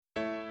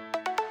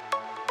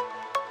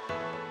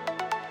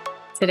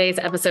Today's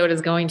episode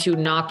is going to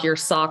knock your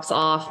socks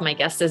off. My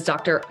guest is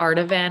Dr.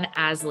 ARDAVAN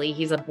ASLIE.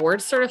 He's a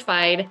board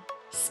certified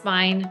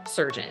spine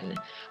surgeon.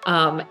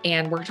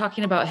 And we're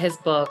talking about his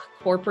book,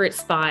 Corporate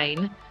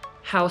Spine,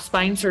 how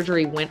spine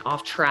surgery went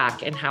off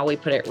track and how we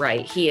put it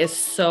right. He is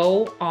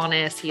so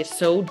honest. He is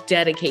so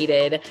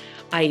dedicated.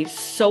 I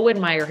so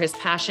admire his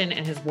passion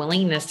and his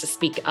willingness to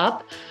speak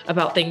up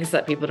about things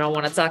that people don't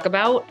want to talk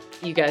about.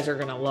 You guys are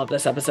going to love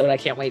this episode. I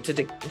can't wait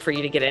for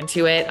you to get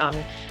into it.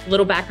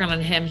 Little background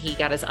on him. He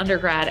got his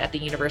undergrad at the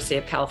University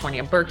of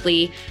California,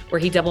 Berkeley, where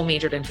he double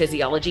majored in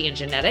physiology and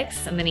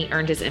genetics. And then he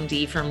earned his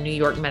MD from New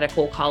York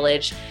Medical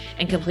College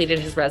and completed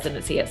his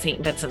residency at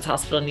St. Vincent's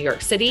Hospital in New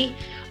York City.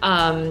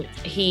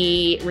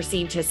 He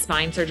received his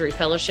spine surgery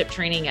fellowship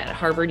training at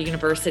Harvard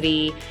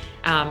University,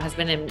 has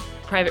been in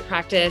private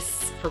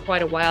practice for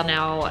quite a while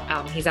now.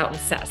 He's out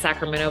in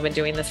Sacramento, been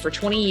doing this for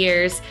 20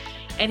 years.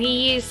 And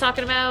he's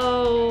talking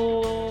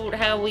about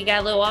how we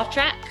got a little off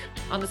track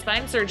on the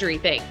spine surgery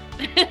thing.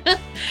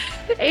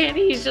 And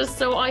he's just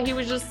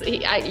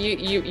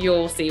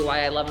you'll see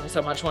why I love him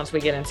so much once we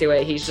get into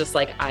it. He's just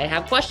like, I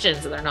have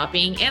questions and they're not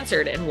being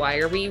answered. And why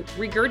are we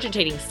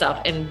regurgitating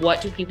stuff? And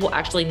what do people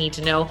actually need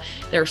to know?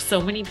 There are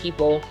so many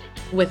people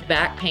with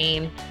back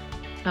pain.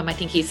 I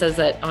think he says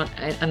that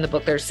on the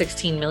book, there's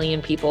 16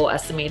 million people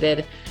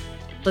estimated.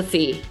 Let's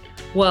see.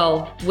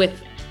 Well,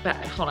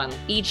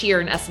 each year,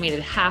 an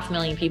estimated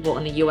 500,000 people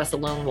in the U.S.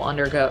 alone will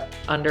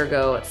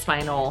undergo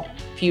spinal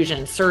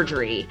fusion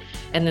surgery.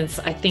 And then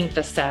I think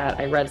the stat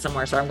I read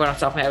somewhere, so I'm going off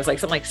the top of my head, it was like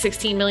something like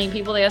 16 million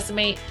people they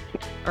estimate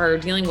are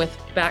dealing with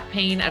back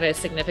pain at a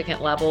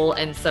significant level.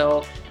 And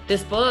so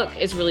this book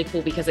is really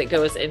cool because it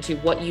goes into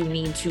what you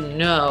need to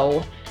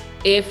know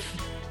if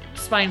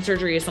spine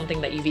surgery is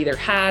something that you've either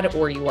had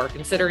or you are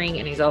considering.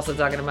 And he's also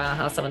talking about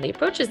how some of the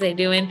approaches they're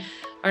doing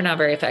are not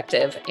very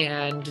effective.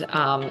 And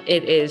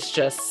it is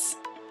just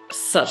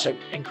such an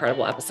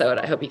incredible episode.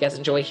 I hope you guys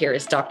enjoy. Here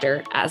is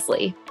Dr.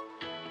 ASLIE.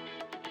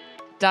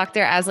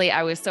 Dr. ASLIE,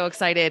 I was so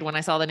excited when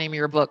I saw the name of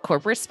your book,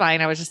 Corporate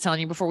Spine. I was just telling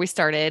you before we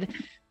started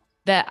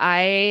that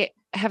I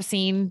have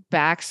seen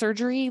back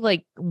surgery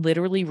like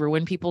literally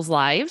ruin people's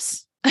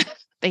lives.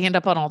 They end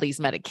up on all these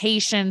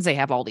medications. They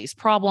have all these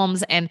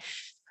problems. And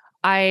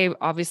I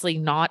obviously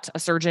not a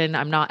surgeon.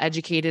 I'm not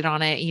educated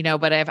on it,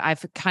 but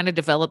I've kind of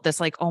developed this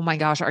like, oh my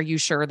gosh, are you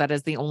sure that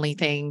is the only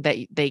thing that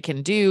they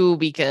can do?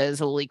 Because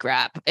holy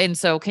crap. And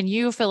so can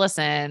you fill us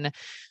in?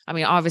 I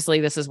mean, obviously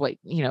this is what,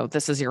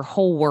 this is your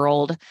whole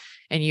world.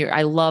 And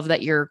I love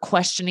that you're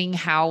questioning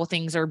how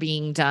things are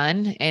being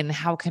done and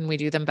how can we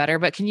do them better?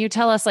 But can you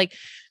tell us like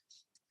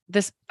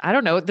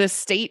the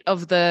state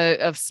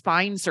of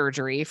spine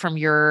surgery from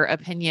your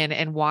opinion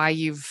and why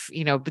you've,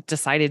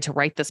 decided to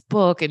write this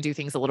book and do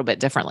things a little bit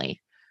differently?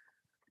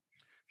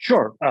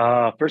 Sure.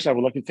 First, I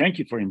would like to thank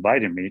you for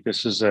inviting me.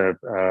 This is a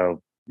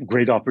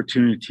great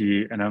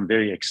opportunity, and I'm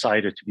very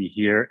excited to be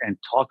here and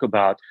talk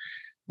about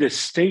the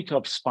state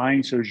of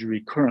spine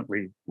surgery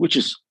currently, which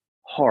is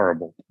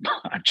horrible.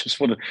 I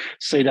just want to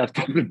say that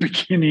from the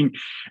beginning.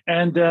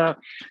 And,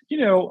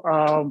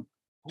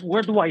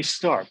 where do I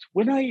start?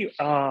 When I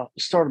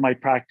started my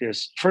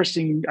practice, first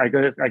thing I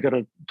got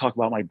to talk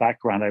about my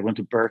background. I went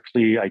to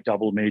Berkeley. I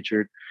double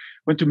majored,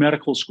 went to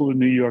medical school in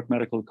New York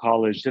Medical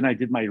College. Then I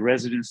did my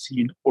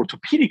residency in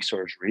orthopedic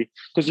surgery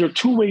because there are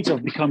two ways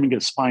of becoming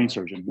a spine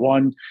surgeon.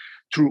 One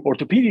through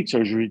orthopedic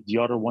surgery. The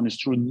other one is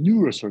through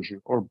neurosurgery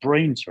or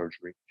brain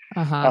surgery.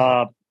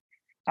 Uh-huh.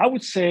 I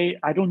would say,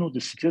 I don't know the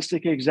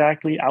statistic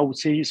exactly. I would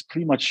say it's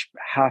pretty much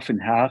half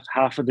and half.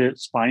 Half of the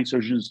spine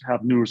surgeons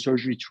have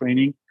neurosurgery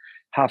training.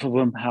 Half of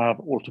them have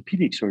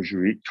orthopedic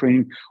surgery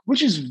training,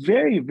 which is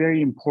very,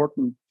 very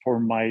important for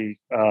my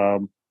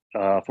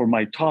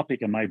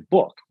topic and my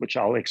book, which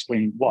I'll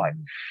explain why.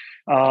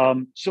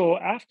 So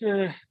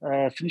after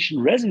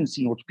finishing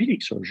residency in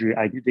orthopedic surgery,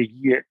 I did a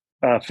year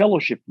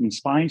fellowship in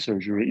spine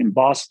surgery in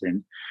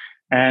Boston.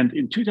 And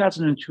in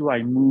 2002,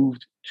 I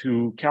moved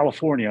to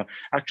California.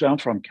 Actually, I'm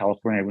from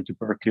California. I went to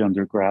Berkeley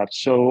undergrad,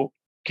 so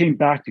came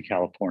back to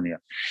California.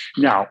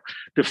 Now,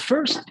 the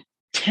first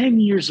 10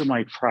 years of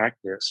my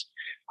practice,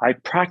 I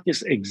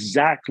practiced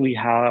exactly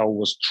how I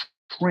was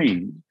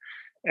trained.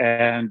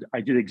 And I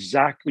did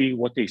exactly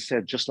what they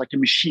said, just like a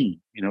machine,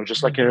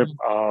 just like a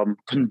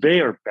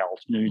conveyor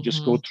belt. You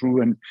just go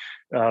through and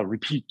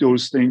repeat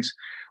those things.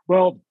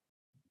 Well,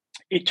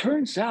 it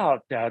turns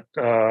out that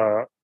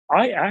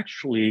I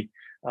actually,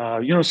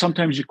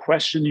 sometimes you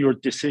question your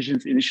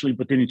decisions initially,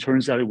 but then it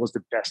turns out it was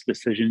the best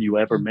decision you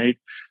ever made.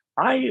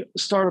 I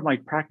started my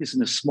practice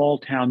in a small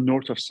town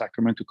north of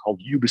Sacramento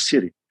called Yuba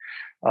City.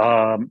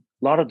 A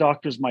lot of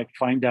doctors might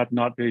find that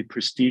not very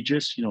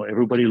prestigious.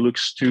 Everybody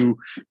looks to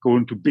go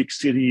into big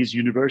cities,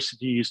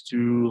 universities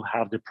to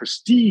have the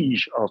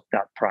prestige of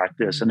that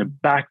practice and the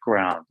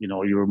background.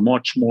 You're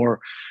much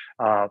more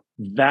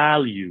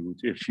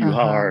valued if you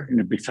are in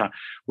a big town.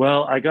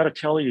 Well, I got to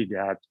tell you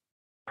that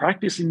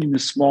practicing in a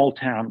small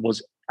town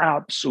was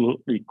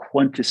absolutely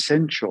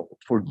quintessential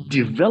for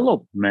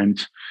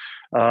development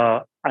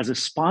as a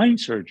spine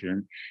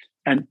surgeon.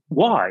 And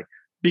why?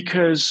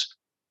 Because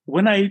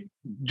when I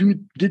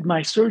did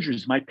my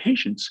surgeries, my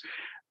patients,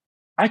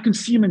 I can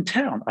see him in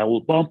town. I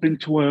will bump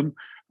into him.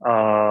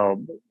 Uh,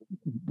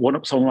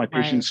 some of my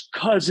patients'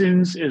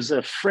 cousins is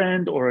a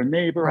friend or a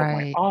neighbor of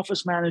my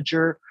office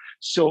manager.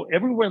 So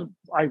everywhere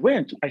I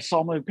went, I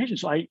saw my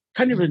patients. So I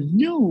kind of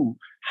knew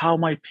how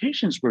my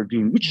patients were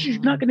doing, which you're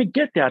not going to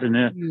get that in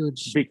a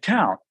big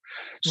town.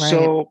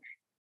 So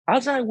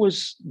as I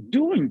was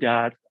doing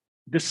that,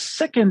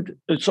 so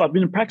I've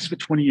been in practice for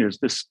 20 years.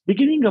 This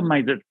beginning of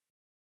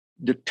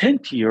the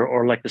 10th year,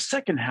 or like the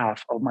second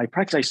half of my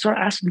practice, I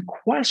started asking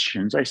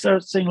questions. I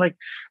started saying like,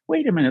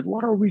 wait a minute,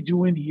 what are we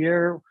doing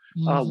here?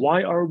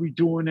 Why are we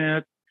doing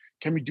it?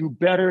 Can we do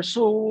better?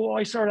 So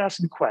I started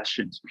asking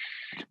questions.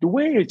 The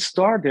way it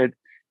started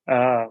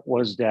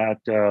was that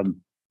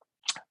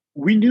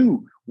we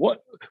knew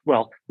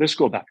let's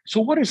go back.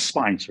 So what is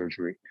spine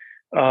surgery?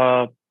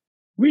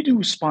 We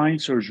do spine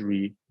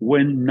surgery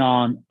when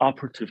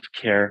non-operative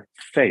care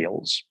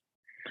fails.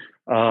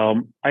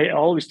 I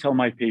always tell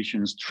my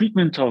patients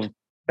treatment of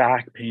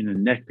back pain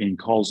and neck pain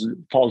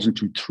falls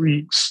into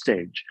 3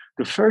 stages.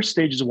 The first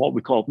stage is what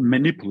we call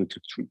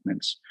manipulative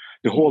treatments.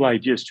 The whole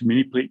idea is to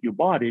manipulate your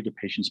body, the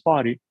patient's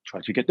body,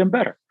 try to get them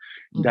better.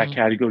 In that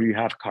category, you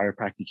have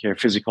chiropractic care,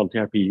 physical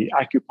therapy,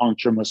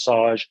 acupuncture,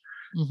 massage,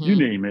 you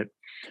name it.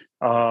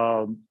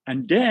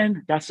 And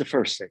then that's the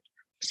first stage.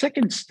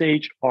 Second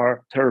stage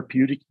are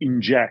therapeutic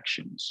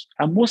injections,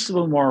 and most of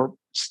them are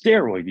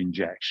steroid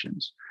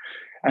injections.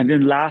 And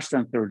then last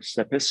and third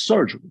step is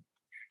surgery.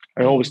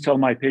 I always tell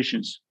my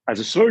patients, as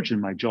a surgeon,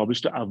 my job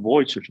is to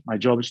avoid surgery. My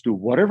job is to do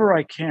whatever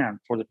I can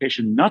for the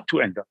patient not to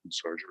end up in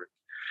surgery.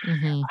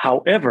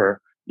 However,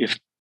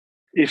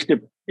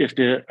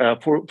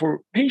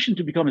 for patient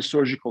to become a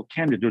surgical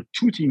candidate,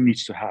 2 things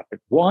needs to happen.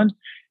 One,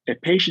 a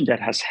patient that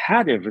has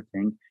had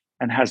everything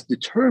and has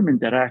determined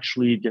that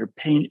actually their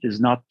pain is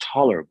not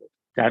tolerable.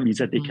 That means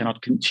that they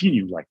cannot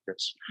continue like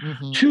this.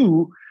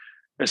 2,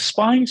 a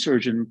spine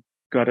surgeon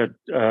got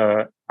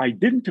to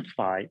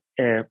identify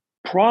a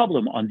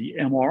problem on the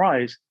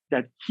MRIs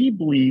that he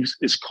believes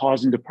is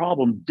causing the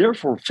problem.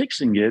 Therefore,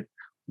 fixing it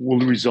will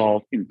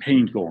result in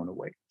pain going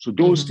away. So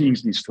those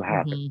things needs to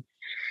happen.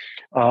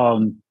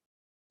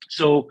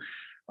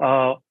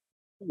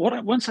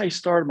 Once I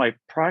started my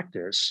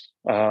practice,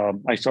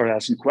 I started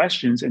asking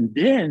questions. And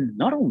then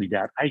not only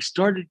that, I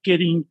started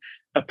getting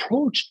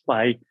approached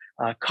by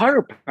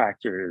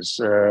chiropractors,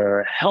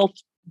 health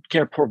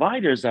care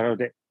providers that are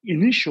the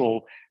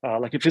initial,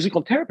 like a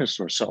physical therapist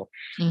or so.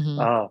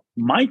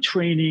 My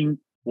training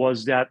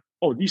was that,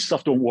 these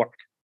stuff don't work.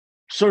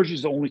 Surgery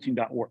is the only thing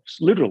that works,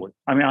 literally.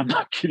 I mean, I'm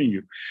not kidding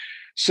you.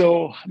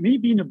 So me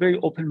being a very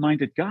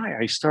open-minded guy,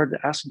 I started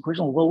asking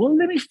questions. Well,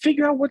 let me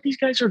figure out what these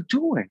guys are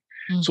doing.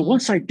 So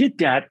once I did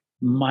that,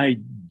 my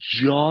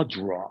jaw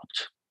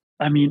dropped.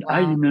 I mean, I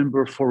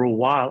remember for a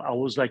while, I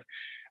was like,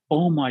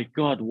 oh my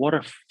God, what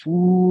a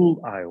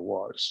fool I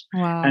was.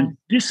 And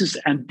this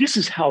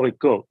is how it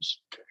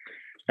goes.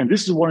 And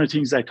this is one of the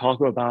things I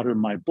talk about in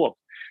my book.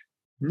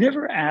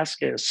 Never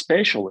ask a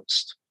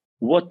specialist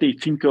what they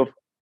think of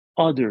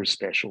other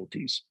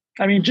specialties.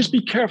 I mean, just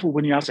be careful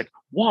when you ask, like,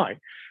 why?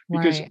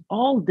 Because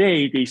all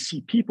day they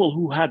see people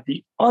who had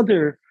the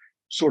other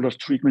sort of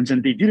treatments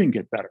and they didn't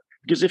get better.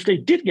 Because if they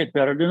did get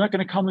better, they're not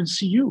going to come and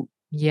see you.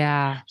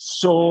 Yeah.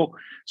 So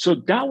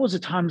that was the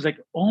times like,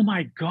 oh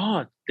my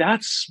God,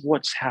 that's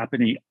what's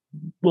happening.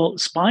 Well,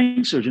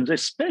 spine surgeons,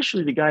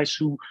 especially the guys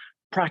who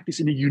practice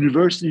in a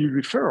university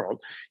referral.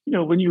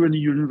 When you're in a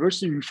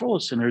university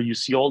referral center, you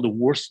see all the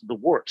worst of the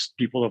worst.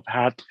 People have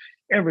had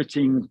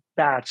everything,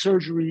 bad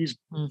surgeries,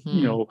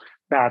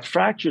 bad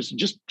fractures,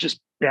 just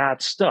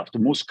bad stuff, the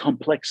most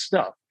complex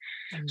stuff.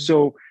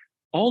 So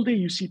all day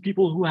you see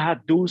people who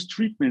had those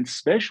treatments,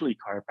 especially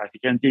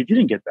chiropractic, and they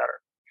didn't get better.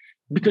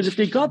 Because if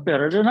they got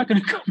better, they're not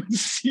going to come and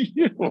see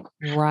you.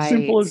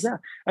 Simple as that.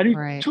 And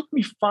it took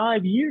me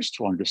 5 years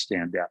to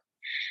understand that.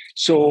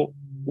 So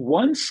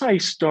once I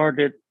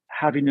started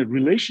having a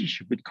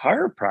relationship with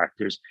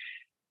chiropractors,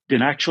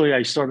 then actually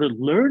I started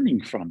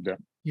learning from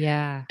them.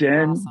 Yeah.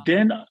 Then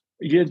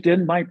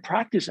my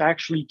practice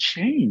actually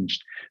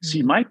changed.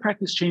 See, my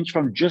practice changed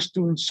from just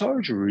doing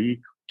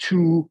surgery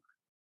to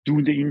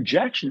doing the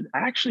injection,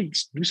 actually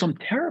do some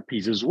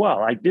therapies as well.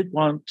 I did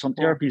some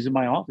therapies in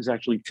my office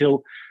actually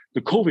till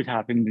the COVID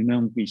happened and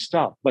then we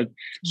stopped. But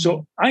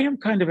so I am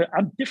I'm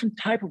a different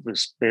type of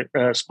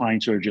a spine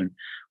surgeon.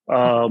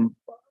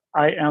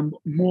 I am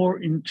more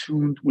in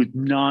tune with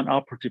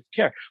non-operative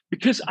care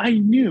because I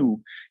knew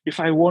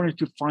if I wanted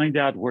to find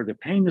out where the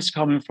pain is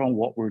coming from,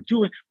 what we're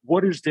doing,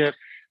 what is the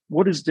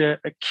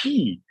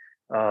key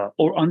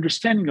or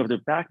understanding of the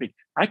back pain.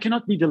 I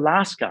cannot be the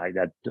last guy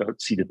that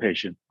see the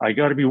patient. I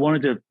got to be one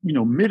of the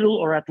middle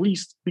or at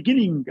least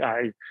beginning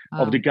guy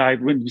of the guy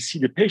when we see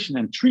the patient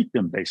and treat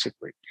them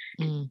basically.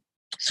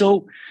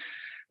 So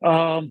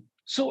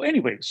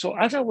anyway, so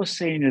as I was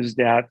saying is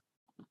that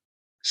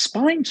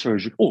spine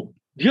surgery. Oh,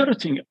 the other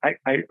thing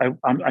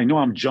I know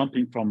I'm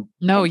jumping from.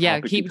 No,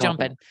 yeah, keep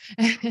jumping.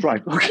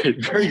 Right. Okay.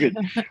 Very good.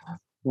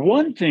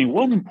 One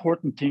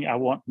important thing I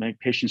want my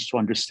patients to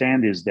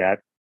understand is that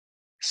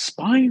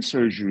Spine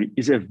surgery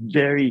is a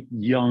very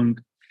young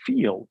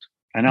field,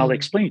 and I'll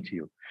explain to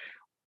you.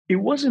 It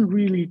wasn't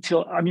really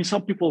till, I mean,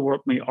 some people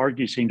may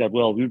argue saying that,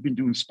 well, we've been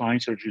doing spine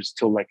surgeries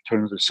till like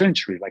turn of the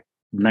century, like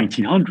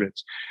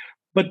 1900s.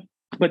 But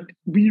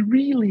we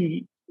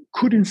really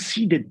couldn't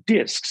see the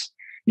discs.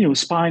 You know,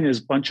 spine is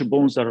a bunch of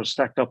bones that are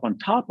stacked up on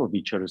top of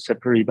each other,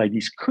 separated by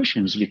these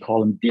cushions. We call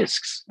them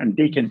discs, and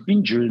they can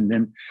injure and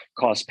then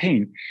cause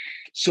pain.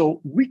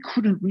 So we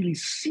couldn't really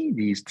see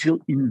these till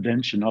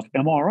invention of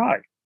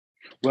MRI.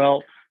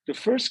 Well, the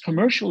first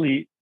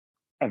commercially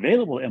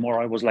available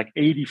MRI was like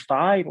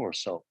 85 or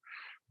so.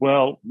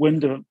 Well,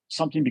 when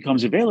something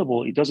becomes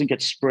available, it doesn't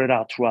get spread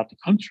out throughout the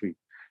country.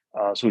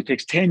 So it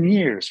takes 10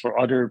 years for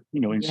other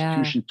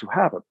institutions to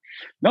have it.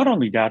 Not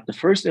only that, the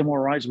first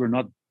MRIs were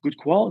not good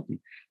quality.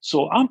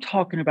 So I'm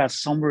talking about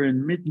somewhere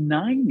in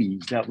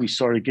mid-90s that we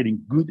started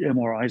getting good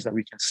MRIs that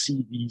we can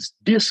see these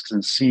discs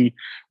and see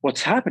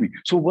what's happening.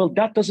 So, well,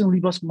 that doesn't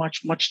leave us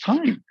much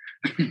time.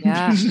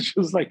 This is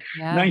just like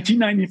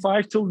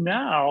 1995 till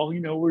now,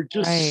 we're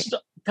just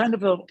kind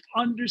of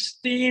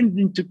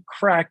understanding to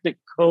crack the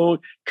code,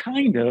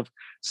 kind of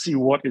see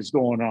what is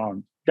going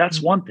on.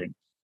 That's one thing.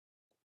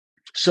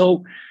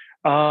 So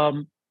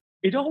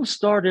it all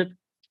started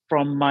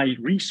from my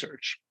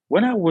research.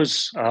 When I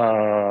was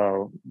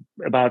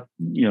about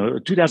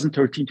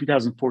 2013,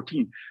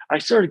 2014, I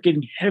started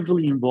getting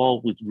heavily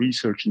involved with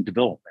research and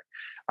development.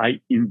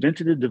 I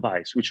invented a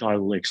device, which I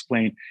will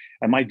explain.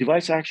 And my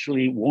device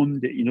actually won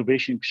the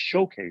Innovation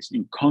Showcase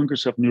in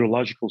Congress of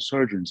Neurological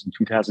Surgeons in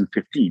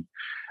 2015.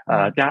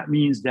 That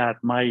means that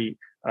my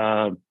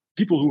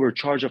people who were in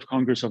charge of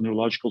Congress of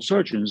Neurological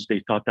Surgeons,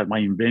 they thought that my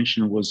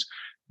invention was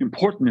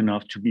important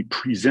enough to be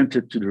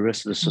presented to the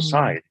rest of the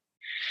society.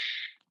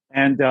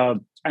 And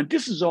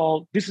this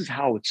is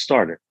how it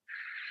started.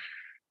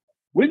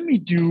 When we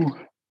do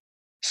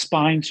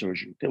spine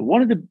surgery,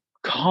 one of the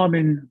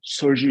common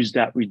surgeries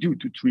that we do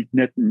to treat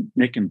neck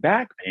and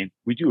back pain,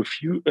 we do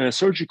a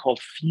surgery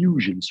called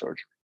fusion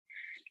surgery.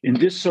 In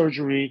this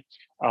surgery,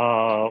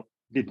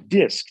 the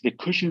disc, the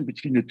cushion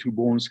between the two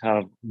bones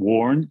have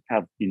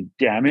been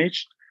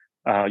damaged.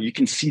 You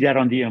can see that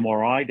on the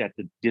MRI that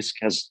the disc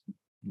has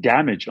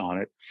damage on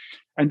it.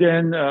 And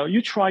then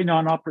you try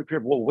non-op repair.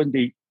 Well, when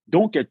they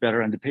don't get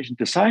better and the patient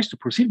decides to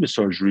proceed with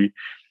surgery,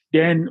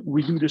 then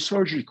we do the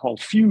surgery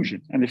called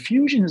fusion. And the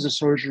fusion is a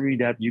surgery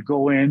that you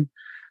go in,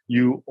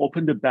 you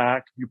open the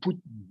back, you put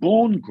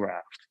bone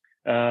graft,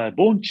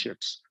 bone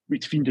chips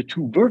between the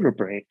two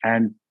vertebrae,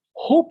 and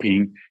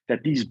hoping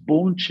that these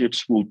bone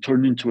chips will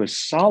turn into a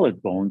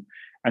solid bone,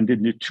 and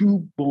then the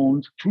two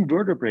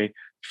vertebrae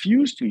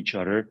fuse to each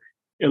other,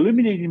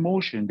 eliminating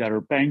motion that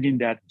are banging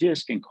that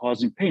disc and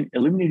causing pain,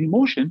 eliminating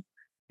motion,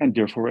 and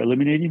therefore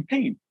eliminating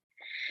pain.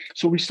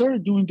 So we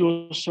started doing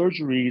those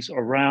surgeries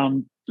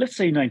around, let's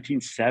say,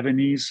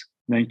 1970s,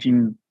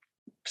 1960s,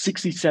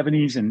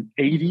 70s, and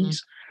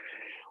 80s.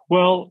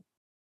 Well,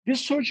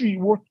 this surgery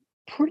worked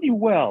pretty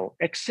well,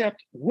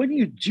 except when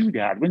you do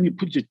that, when you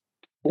put the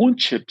bone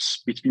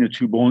chips between the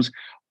two bones,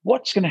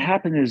 what's going to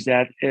happen is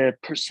that a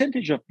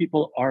percentage of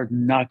people are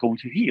not going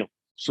to heal.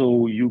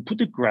 So you put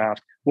the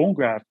bone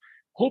graft,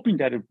 hoping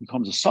that it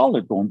becomes a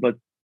solid bone, but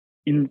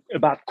in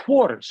about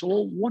quarter, so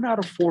 1 out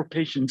of 4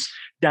 patients,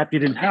 that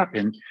didn't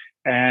happen,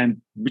 and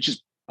which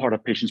is part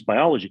of patient's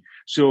biology.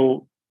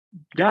 So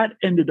that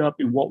ended up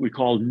in what we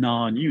call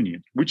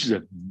non-union, which is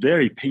a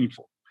very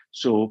painful.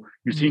 So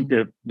you think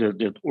that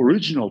the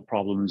original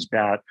problem is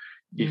bad.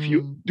 If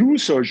you do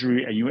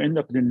surgery and you end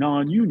up in a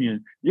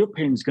non-union, your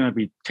pain is going to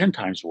be 10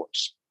 times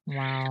worse.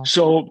 Wow.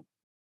 So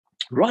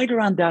right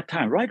around that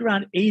time, right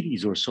around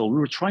 80s or so, we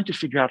were trying to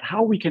figure out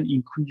how we can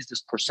increase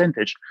this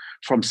percentage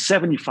from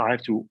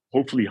 75 to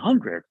hopefully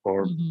 100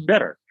 or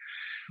better.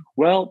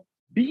 Well,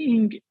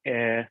 being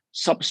a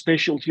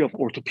subspecialty of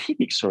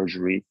orthopedic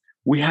surgery,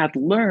 we had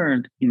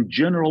learned in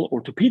general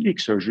orthopedic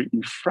surgery,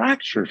 in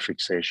fracture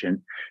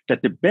fixation,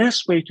 that the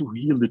best way to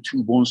heal the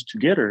two bones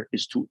together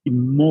is to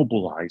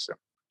immobilize them,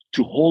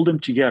 to hold them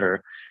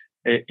together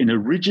in a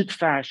rigid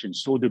fashion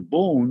so the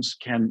bones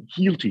can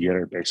heal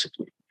together,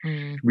 basically.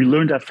 We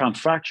learned that from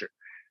fracture.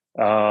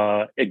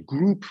 A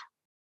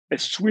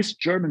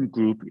Swiss-German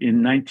group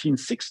in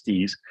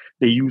 1960s,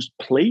 they used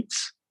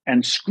plates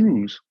and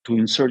screws to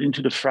insert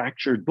into the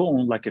fractured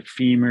bone, like a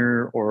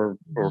femur or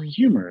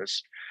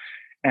humerus.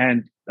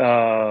 And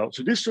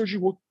so this surgery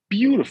worked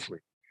beautifully.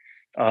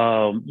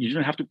 You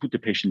didn't have to put the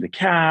patient in the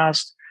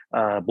cast.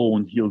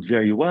 Bone healed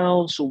very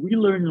well. So we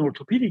learned in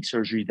orthopedic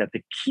surgery that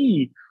the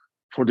key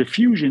for the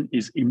fusion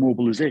is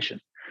immobilization.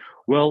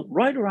 Well,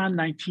 right around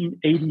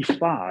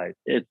 1985,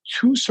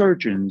 2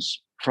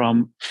 surgeons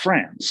from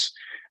France,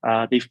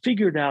 they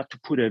figured out to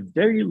put a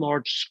very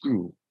large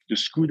screw, the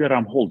screw that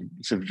I'm holding.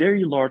 It's a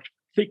very large,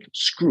 thick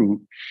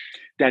screw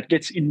that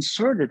gets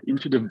inserted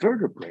into the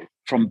vertebrae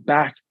from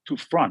back to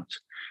front.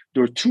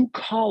 There are 2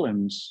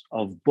 columns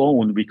of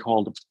bone we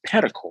call the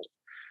pedicle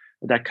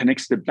that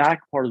connects the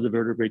back part of the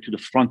vertebrae to the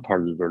front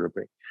part of the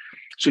vertebrae.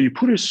 So you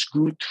put a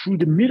screw through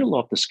the middle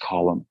of this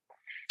column,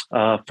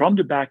 from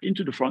the back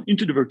into the front,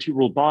 into the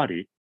vertebral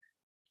body,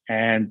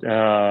 And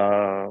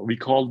we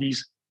call these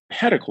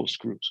pedicle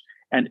screws.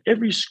 And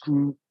every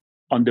screw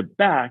on the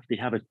back, they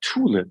have a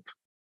tulip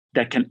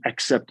that can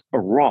accept a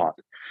rod.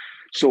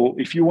 So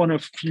if you want to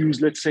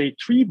fuse, let's say,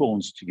 3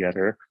 bones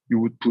together, you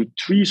would put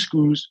 3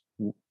 screws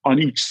on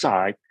each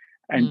side,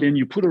 and then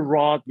you put a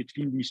rod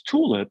between these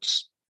tulips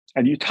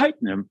and you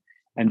tighten them.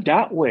 And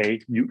that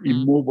way you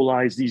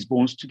immobilize these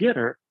bones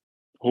together.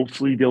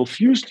 Hopefully they'll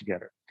fuse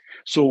together.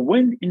 So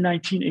when in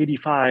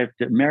 1985,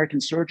 the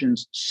American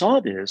surgeons saw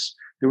this,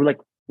 they were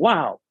like,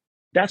 wow,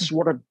 that's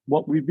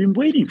what we've been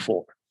waiting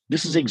for.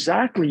 This is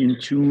exactly in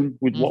tune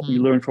with what we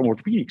learned from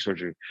orthopedic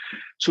surgery.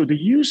 So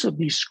the use of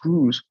these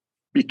screws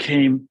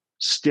became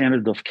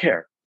standard of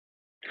care.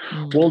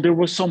 Well, there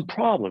were some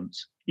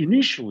problems.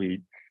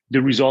 Initially,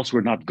 the results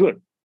were not good.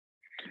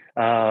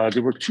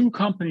 There were 2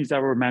 companies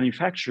that were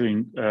manufacturing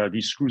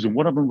these screws, and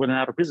one of them went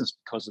out of business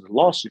because of the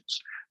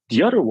lawsuits.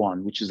 The other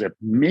one, which is a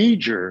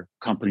major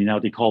company now,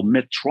 they call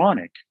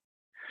Medtronic,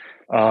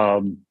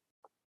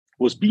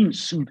 was being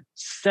sued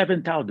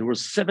 7,000. There were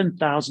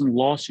 7,000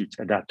 lawsuits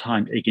at that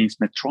time against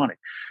Medtronic.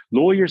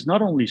 Lawyers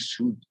not only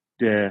sued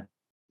the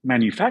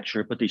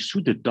manufacturer, but they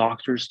sued the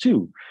doctors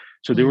too.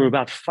 So there were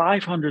about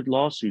 500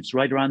 lawsuits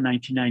right around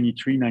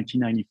 1993,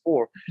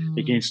 1994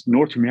 against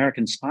North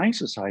American Spine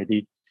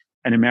Society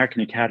and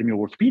American Academy of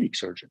Orthopedic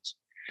Surgeons.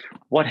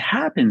 What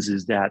happens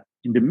is that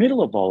in the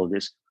middle of all of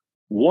this,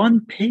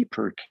 one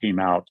paper came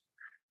out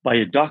by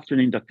a doctor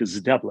named Dr.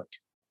 Zdeblik.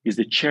 He's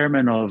the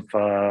chairman of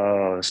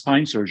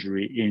spine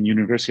surgery in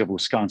University of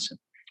Wisconsin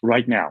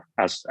right now,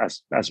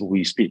 as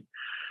we speak.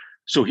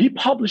 So he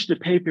published a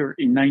paper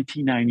in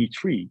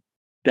 1993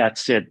 that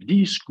said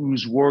these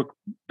screws work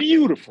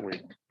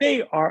beautifully.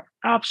 They are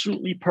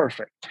absolutely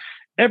perfect.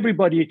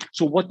 Everybody.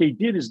 So what they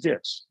did is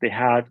this: they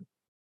had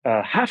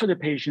half of the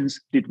patients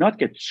did not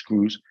get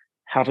screws,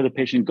 half of the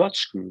patient got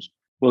screws.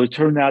 Well, it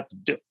turned out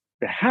the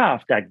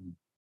half that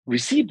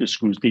received the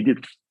screws, they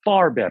did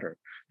far better.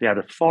 They had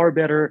a far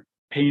better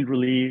pain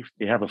relief.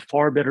 They have a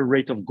far better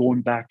rate of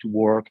going back to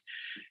work.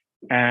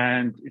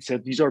 And it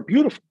said, these are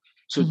beautiful.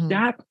 So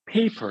that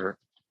paper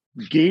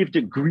gave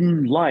the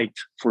green light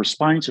for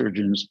spine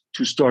surgeons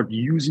to start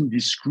using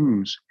these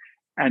screws.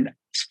 And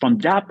from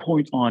that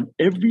point on,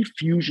 every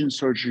fusion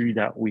surgery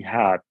that we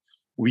had,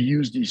 we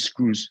used these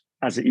screws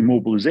as an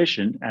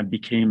immobilization and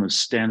became a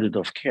standard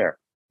of care.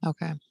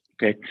 Okay.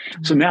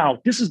 So now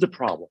this is the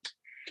problem.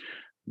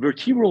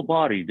 Vertebral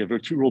body, the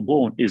vertebral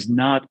bone, is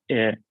not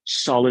a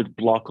solid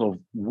block of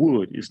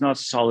wood. It's not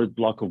a solid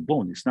block of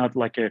bone. It's not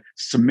like a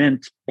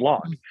cement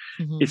block.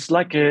 It's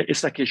like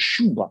a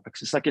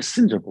shoebox. It's like a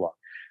cinder block.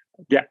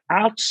 The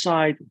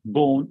outside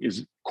bone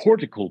is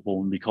cortical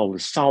bone. We call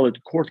it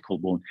solid cortical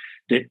bone.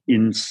 The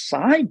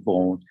inside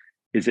bone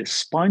is a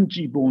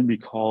spongy bone we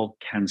call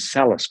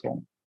cancellous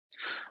bone.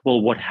 Well,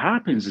 what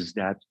happens is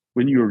that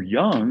when you're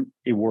young,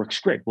 it works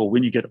great. Well,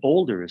 when you get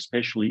older,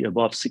 especially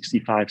above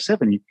 65,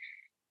 70,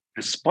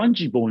 the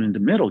spongy bone in the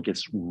middle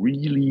gets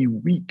really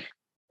weak.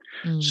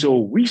 So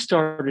we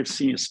started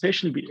seeing,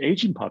 especially with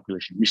aging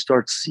population, we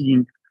start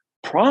seeing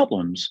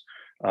problems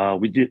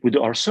with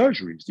our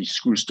surgeries. These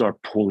screws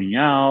start pulling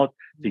out,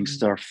 things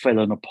start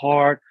falling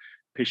apart.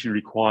 Patient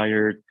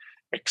required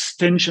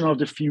extension of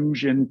the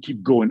fusion,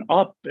 keep going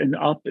up and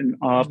up and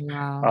up,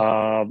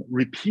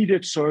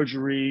 repeated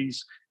surgeries.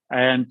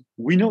 And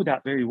we know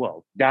that very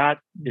well. That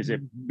is a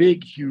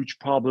big, huge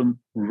problem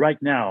right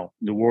now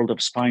in the world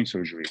of spine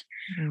surgery.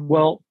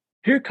 Well,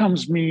 here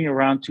comes me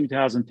around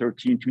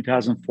 2013,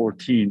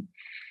 2014.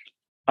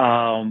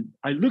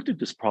 I looked at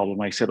this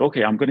problem. I said,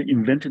 okay, I'm going to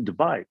invent a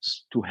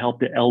device to help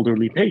the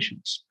elderly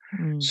patients.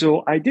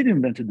 So I did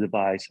invent a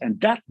device,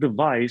 and that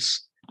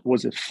device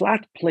was a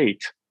flat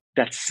plate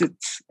that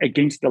sits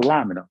against the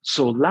lamina.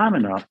 So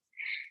lamina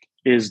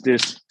is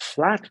this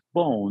flat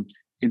bone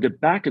in the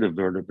back of the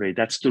vertebrae.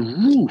 That's the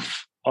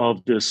roof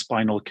of the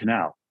spinal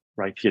canal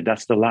right here.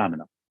 That's the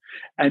lamina.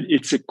 And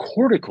it's a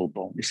cortical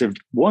bone. It's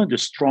one of the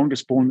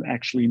strongest bones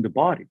actually in the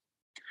body.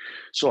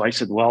 So I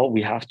said, well,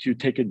 we have to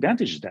take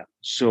advantage of that.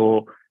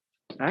 So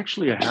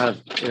actually, I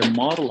have a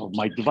model of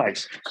my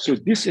device. So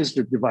this is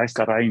the device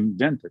that I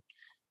invented.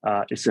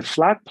 It's a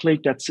flat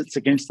plate that sits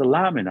against the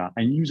lamina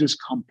and uses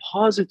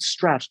composite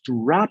straps to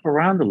wrap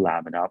around the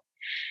lamina.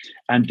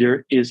 And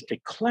there is a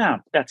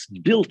clamp that's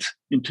built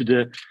into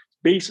the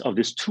base of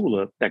this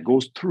tulip that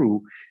goes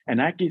through.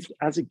 And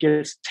as it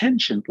gets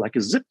tensioned like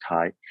a zip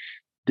tie,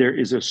 there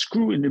is a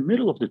screw in the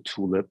middle of the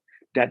tulip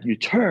that you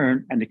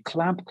turn, and the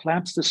clamp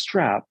clamps the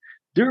strap.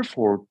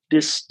 Therefore,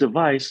 this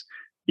device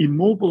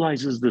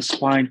immobilizes the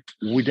spine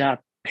without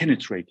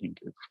penetrating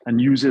it and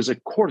uses a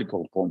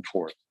cortical bone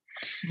for it.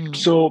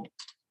 So,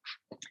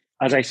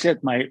 as I said,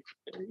 my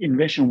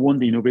invention won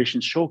the innovation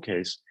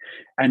showcase.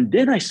 And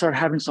then I started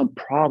having some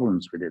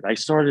problems with it. I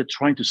started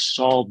trying to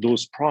solve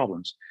those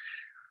problems.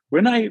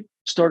 When I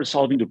started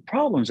solving the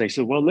problems, I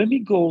said, well, let me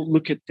go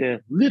look at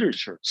the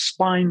literature,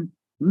 spine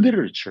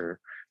literature,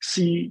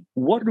 see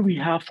what do we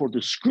have for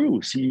the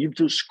screws, see if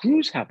the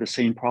screws have the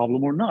same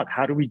problem or not.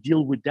 How do we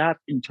deal with that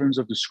in terms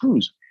of the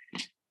screws?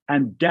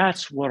 And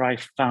that's what I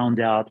found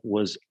out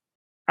was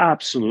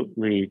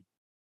absolutely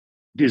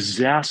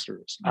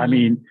disastrous. I Mm.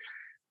 mean,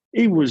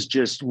 it was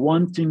just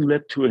one thing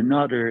led to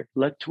another,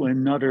 led to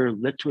another,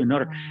 led to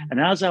another. Wow. And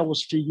as I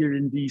was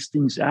figuring these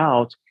things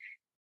out,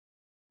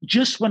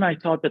 just when I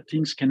thought that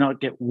things cannot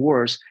get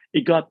worse,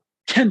 it got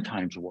 10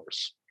 times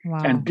worse.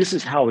 Wow. And this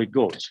is how it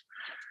goes.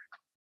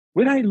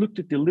 When I looked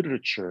at the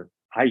literature,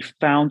 I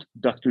found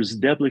Dr.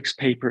 Zdeblik's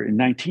paper in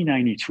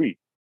 1993.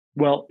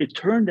 Well, it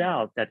turned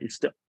out that it's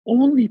the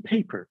only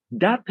paper,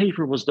 that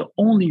paper was the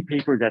only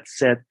paper that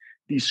said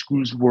these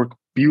screws work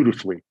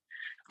beautifully.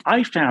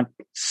 I found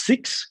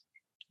 6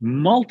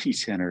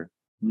 multi-center,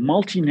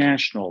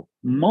 multinational,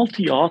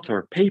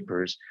 multi-author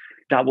papers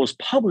that was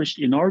published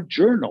in our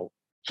journal.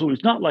 So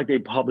it's not like they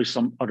published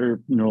some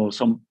other,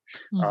 some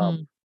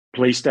Mm-hmm.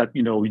 place that,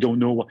 we don't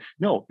know what.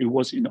 No, it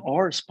was in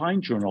our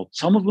spine journal.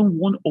 Some of them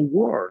won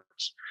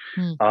awards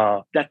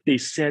Mm. that they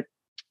said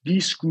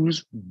these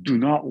screws do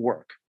not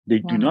work. They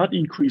do Wow. not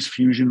increase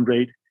fusion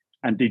rate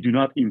and they do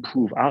not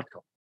improve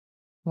outcome.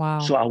 Wow.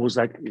 So I was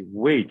like,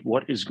 wait,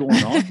 what is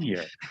going on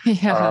here?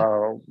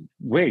 Yeah.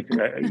 Wait,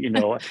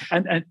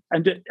 and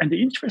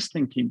the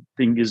interesting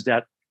thing is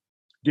that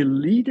the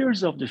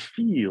leaders of the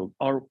field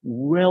are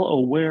well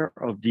aware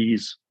of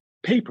these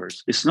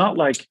papers. It's not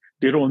like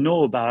they don't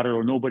know about it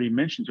or nobody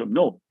mentions them.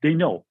 No, they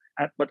know.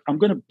 But I'm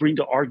going to bring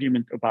the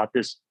argument about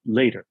this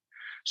later.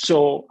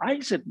 So I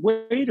said,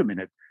 wait a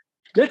minute.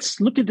 Let's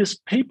look at this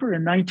paper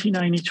in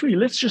 1993.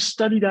 Let's just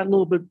study that a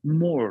little bit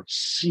more,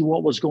 see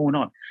what was going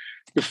on.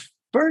 The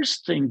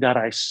first thing that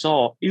I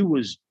saw, it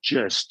was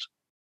just,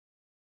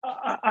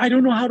 I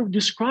don't know how to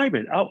describe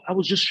it. I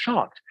was just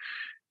shocked.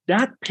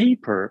 That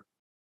paper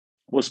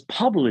was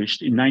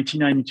published in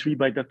 1993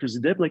 by Dr.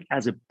 Zdeblik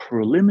as a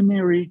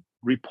preliminary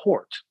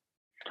report.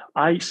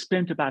 I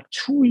spent about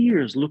 2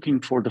 years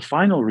looking for the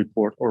final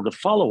report or the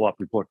follow-up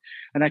report,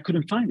 and I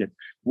couldn't find it.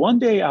 One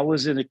day I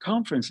was at a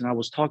conference and I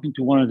was talking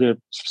to one of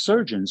the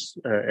surgeons,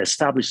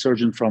 established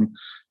surgeon from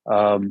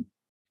one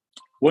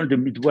of the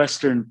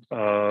Midwestern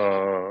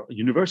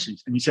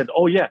universities. And he said,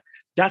 oh yeah,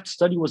 that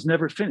study was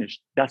never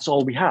finished. That's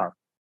all we have.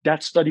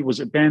 That study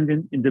was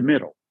abandoned in the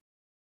middle.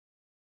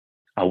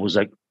 I was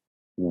like,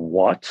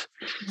 what?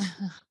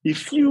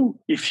 If you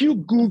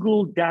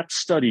Google that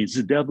study,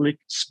 Zdeblik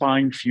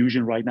spine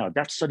fusion right now,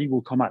 that study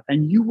will come out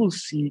and you will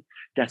see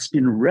that's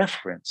been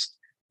referenced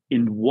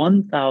in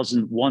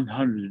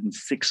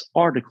 1,106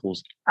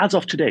 articles as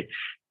of today.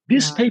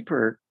 This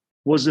paper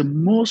was the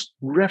most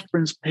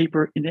referenced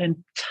paper in the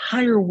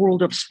entire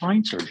world of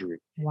spine surgery,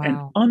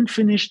 an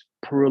unfinished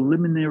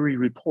preliminary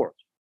report.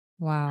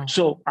 Wow.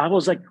 So I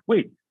was like,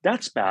 wait,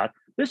 that's bad.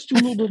 Let's do a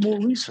little bit more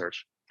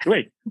research.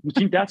 Wait, you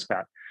think that's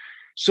bad?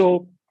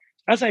 So,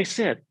 as I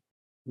said,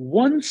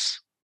 once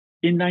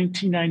in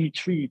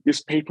 1993,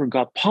 this paper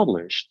got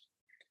published,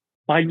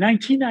 by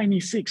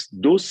 1996,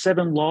 those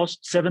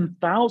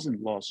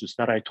 7,000 lawsuits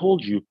that I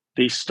told you,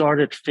 they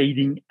started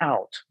fading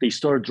out. They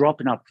started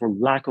dropping out for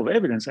lack of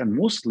evidence and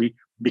mostly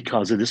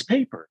because of this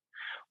paper.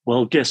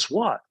 Well, guess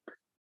what?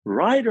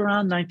 Right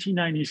around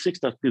 1996,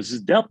 Dr.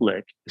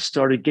 Zdeblik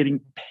started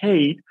getting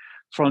paid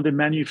from the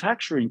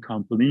manufacturing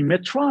company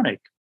Medtronic.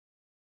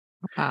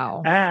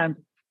 Wow. And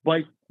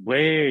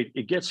wait,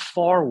 it gets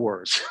far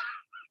worse.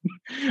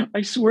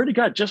 I swear to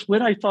God, just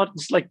when I thought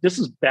it's like this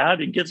is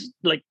bad, it gets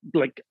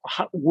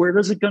where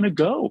is it going to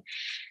go? Wow.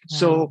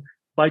 So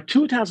by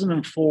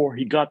 2004,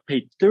 he got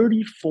paid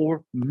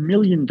 $34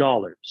 million,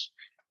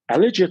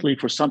 allegedly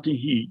for something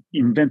he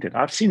invented.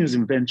 I've seen his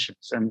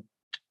inventions. And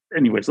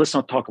anyways, let's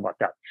not talk about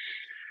that.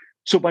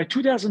 So by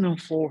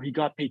 2004, he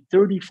got paid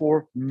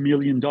 $34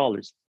 million,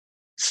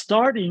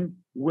 starting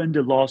when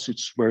the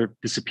lawsuits were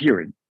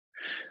disappearing.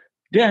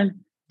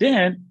 Then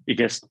it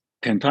gets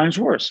 10 times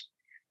worse.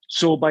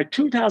 So by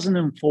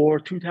 2004,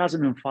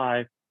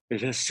 2005,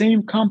 the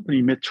same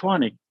company,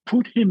 Medtronic,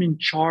 put him in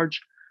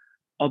charge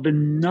of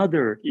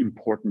another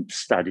important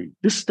study.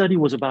 This study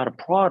was about a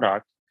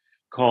product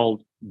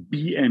called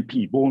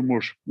BMP, bone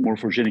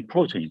morphogenic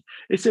protein.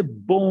 It's a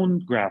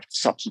bone graft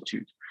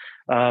substitute.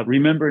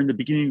 Remember in the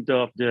beginning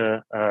of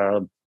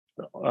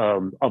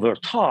our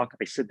talk,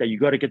 I said that you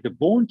got to get the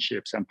bone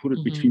chips and put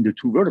it between the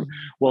two vertebrae.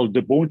 Well,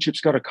 the bone chips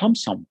got to come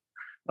somewhere.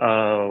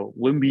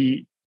 When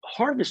we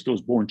harvest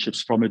those bone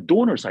chips from a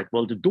donor site,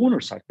 well, the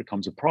donor site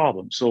becomes a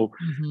problem. So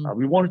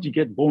we wanted to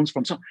get bones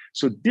from some.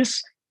 So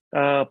this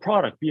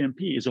product,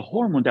 BMP, is a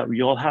hormone that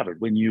we all have it.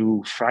 When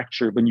you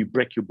fracture, when you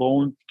break your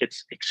bone, it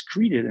gets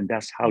excreted, and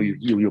that's how you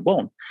heal your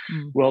bone.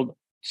 Well,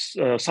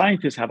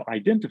 scientists have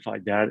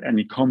identified that, and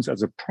it comes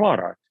as a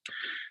product.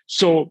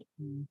 So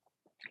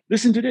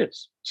listen to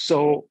this.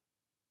 So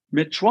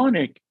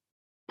Medtronic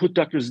put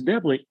Dr.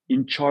 Zdeblik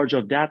in charge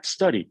of that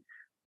study.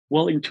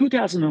 Well, in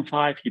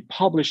 2005, he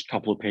published a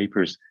couple of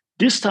papers.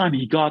 This time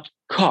he got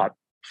caught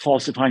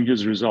falsifying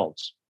his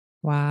results.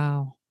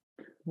 Wow.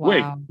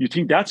 Wait, you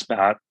think that's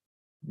bad?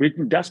 We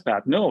think that's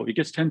bad. No, it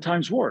gets 10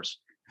 times worse.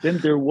 Then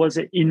there was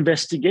an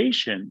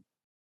investigation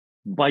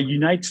by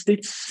United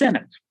States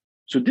Senate.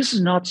 So this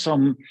is not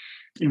some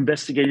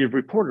investigative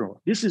reporter.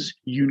 This is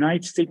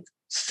United States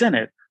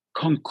Senate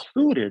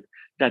concluded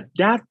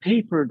that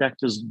paper that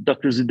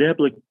Dr.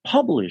 Zideblik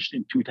published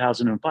in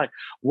 2005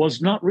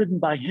 was not written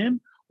by him,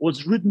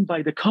 was written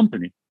by the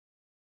company.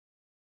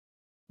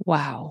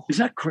 Wow. Is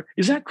that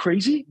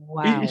crazy?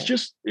 Wow.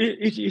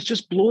 It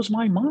just blows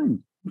my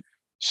mind.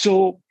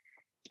 So,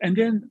 and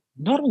then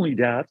not only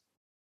that,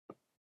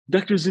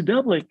 Dr.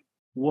 Zideblik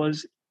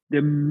was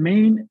the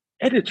main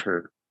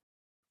editor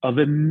of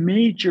a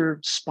major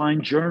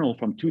spine journal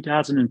from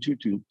 2002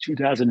 to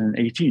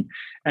 2018.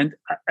 And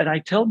I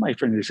tell my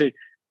friends, they say,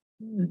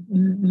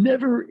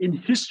 never in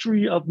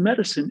history of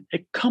medicine,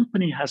 a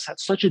company has had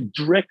such a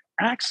direct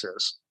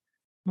access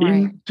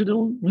into the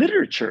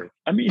literature.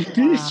 I mean,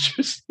 wow. it's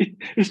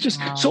just,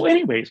 wow. So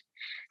anyways,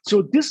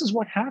 so this is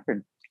what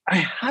happened. I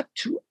had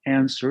to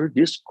answer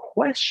this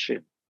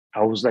question.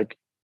 I was like,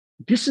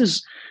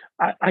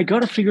 I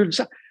got to figure this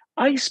out.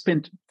 I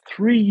spent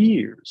 3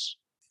 years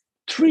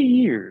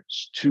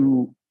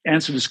to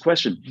answer this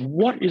question.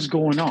 What is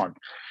going on?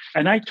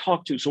 And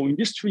so in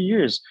these 3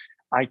 years,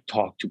 I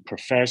talked to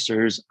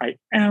professors, I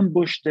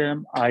ambushed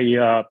them,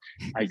 I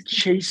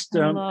chased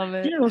them. I love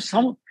it. You know,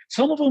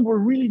 some of them were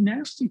really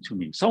nasty to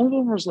me. Some of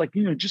them was like,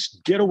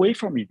 just get away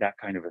from me, that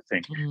kind of a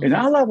thing. And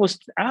all I was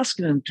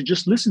asking them to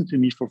just listen to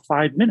me for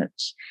 5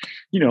 minutes.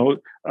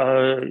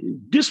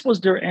 This was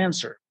their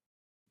answer.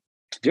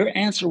 Their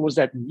answer was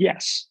that,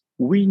 yes,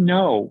 we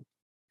know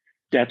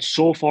that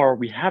so far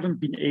we haven't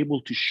been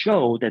able to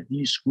show that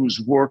these screws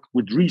work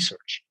with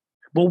research,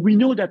 but we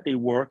know that they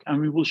work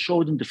and we will show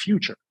it in the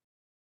future.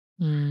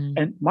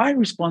 And my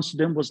response to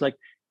them was like,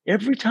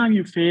 every time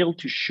you fail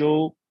to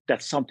show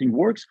that something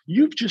works,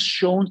 you've just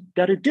shown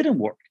that it didn't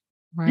work.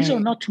 Right. These are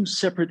not two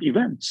separate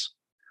events.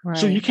 Right.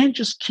 So you can't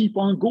just keep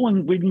on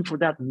going, waiting for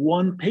that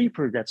one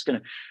paper that's going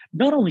to,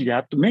 not only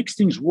that, to make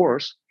things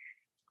worse,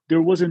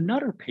 there was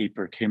another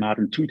paper came out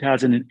in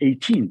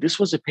 2018. This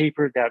was a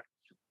paper that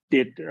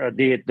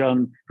they had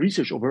done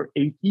research over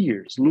 8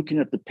 years, looking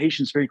at the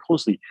patients very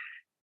closely.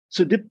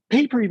 So the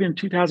paper even in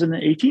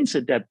 2018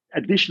 said that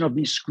addition of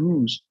these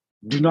screws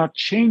do not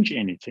change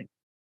anything.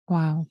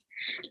 Wow.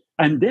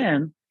 And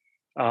then,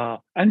 and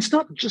it's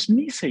not just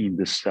me saying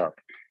this stuff.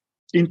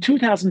 In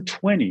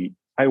 2020,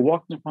 I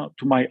walked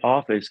to my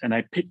office and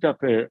I picked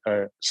up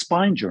a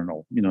spine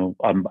journal.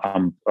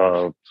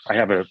 I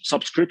have a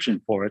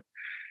subscription for it.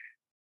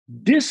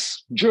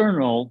 This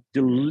journal,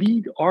 the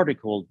lead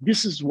article,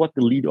 this is what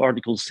the lead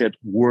article said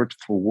word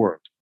for word.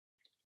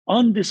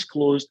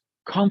 Undisclosed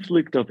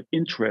conflict of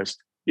interest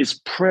is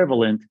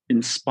prevalent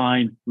in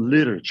spine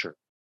literature.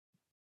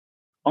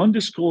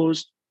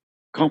 Undisclosed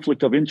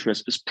conflict of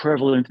interest is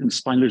prevalent in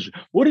spine literature.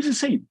 What is it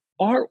saying?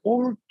 Our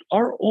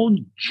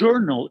own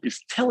journal is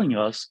telling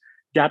us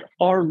that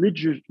our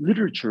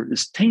literature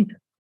is tainted.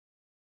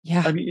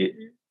 Yeah. I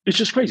mean, it's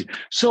just crazy.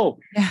 So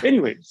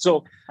anyway,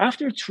 so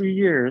after 3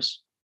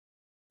 years,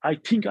 I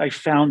think I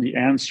found the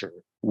answer,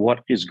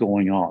 what is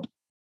going on.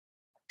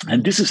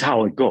 And this is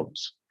how it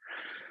goes.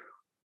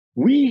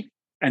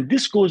 And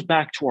this goes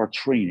back to our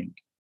training.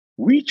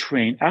 We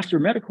train, after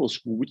medical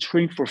school, we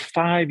train for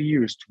 5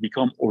 years to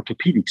become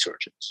orthopedic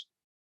surgeons.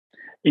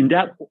 In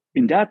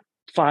that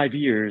 5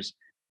 years,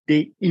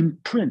 they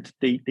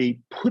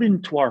put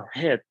into our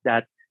head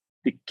that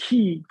the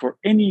key for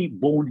any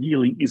bone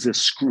healing is a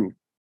screw.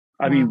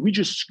 I mean, we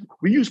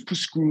use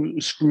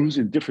screws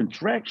in different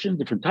directions,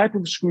 different type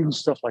of screws and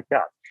stuff like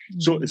that.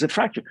 So it's a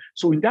fracture.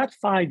 So in that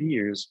 5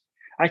 years,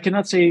 I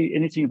cannot say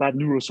anything about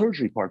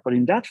neurosurgery part, but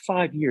in that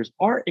 5 years,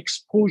 our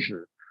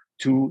exposure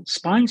to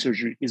spine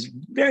surgery is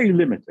very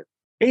limited.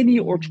 Any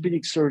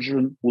orthopedic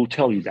surgeon will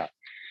tell you that.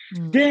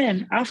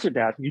 Then after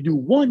that, you do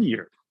 1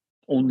 year,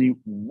 only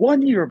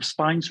 1 year of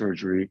spine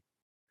surgery,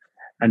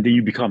 and then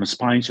you become a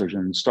spine surgeon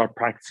and start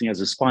practicing as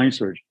a spine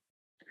surgeon.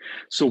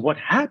 So what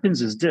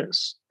happens is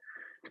this.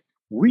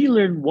 We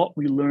learn what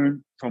we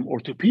learned from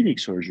orthopedic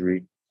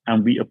surgery,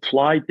 and we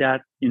applied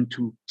that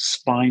into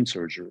spine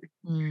surgery.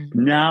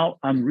 Now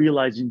I'm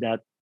realizing that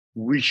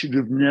we should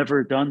have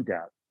never done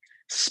that.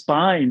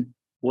 Spine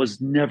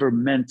was never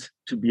meant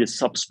to be a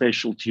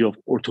subspecialty of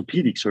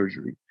orthopedic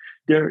surgery.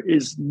 There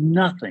is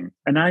nothing,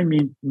 and I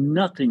mean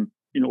nothing,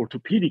 in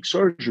orthopedic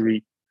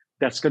surgery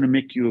that's going to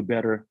make you a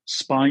better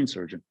spine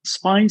surgeon.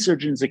 Spine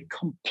surgeon is a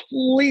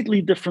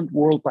completely different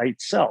world by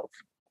itself.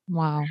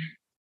 Wow.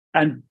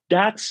 And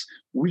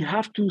we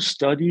have to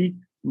study,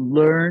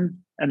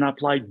 learn, and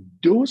apply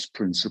those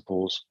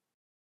principles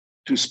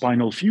to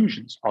spinal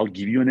fusions. I'll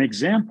give you an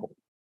example.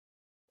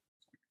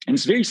 And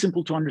it's very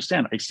simple to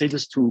understand. I say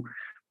this to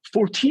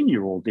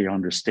 14-year-old, they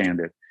understand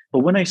it. But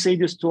when I say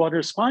this to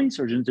other spine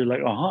surgeons, they're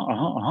like,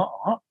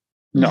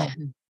 No.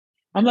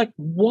 I'm like,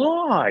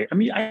 why? I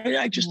mean,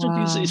 I just think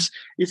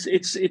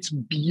it's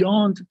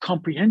beyond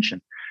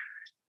comprehension.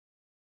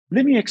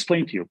 Let me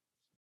explain to you.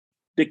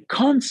 The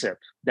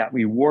concept that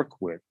we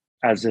work with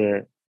as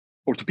a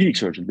orthopedic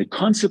surgeon, the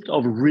concept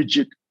of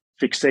rigid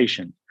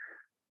fixation,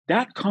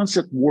 that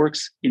concept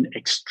works in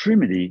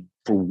extremity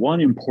for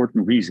one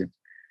important reason.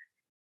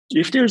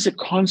 If there's a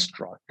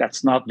construct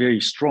that's not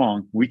very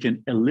strong, we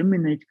can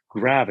eliminate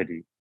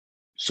gravity.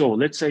 So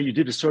let's say you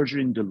did a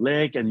surgery in the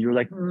leg and you're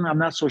like, I'm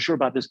not so sure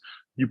about this.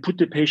 You put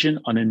the patient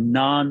on a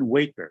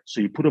non-weight bearer.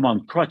 So you put them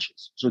on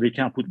crutches so they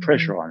can't put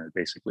pressure on it,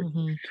 basically.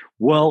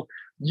 Well,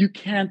 you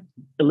can't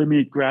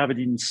eliminate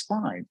gravity in the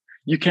spine.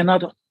 You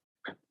cannot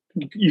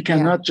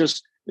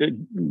just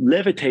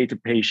levitate a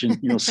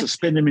patient,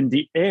 suspend them in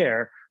the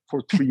air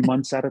for 3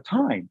 months at a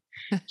time.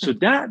 So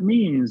that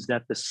means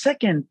that the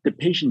second the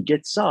patient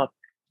gets up,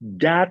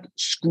 that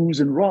screws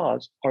and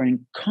rods are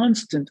in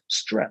constant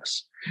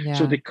stress. Yeah.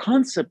 So the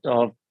concept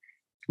of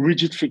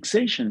rigid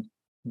fixation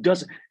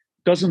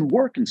doesn't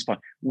work in spine.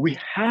 We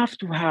have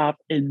to have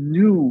a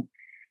new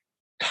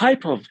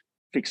type of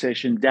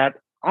fixation that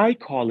I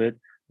call it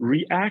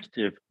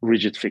reactive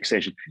rigid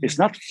fixation. It's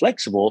not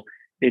flexible,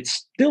 it's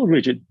still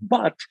rigid,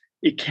 but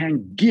it can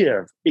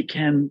give, it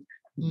can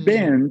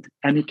bend,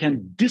 and it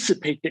can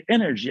dissipate the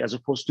energy as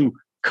opposed to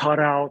cut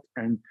out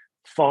and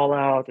fall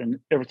out and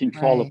everything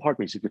fall apart,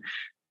 basically.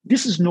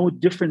 This is no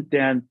different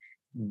than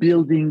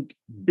building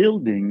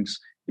buildings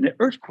in an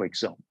earthquake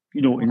zone.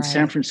 In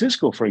San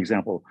Francisco, for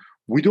example,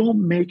 we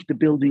don't make the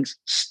buildings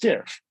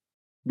stiff.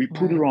 We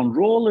put it on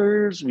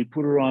rollers, we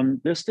put it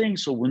on this thing.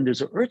 So when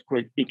there's an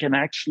earthquake, it can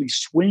actually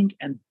swing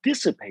and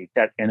dissipate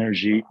that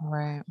energy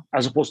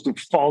as opposed to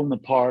falling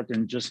apart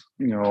and just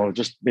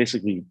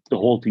basically the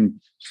whole thing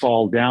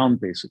fall down,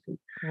 basically.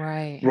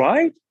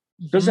 Right?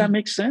 Does that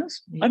make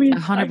sense? I mean,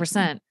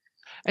 100%.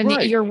 And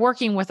you're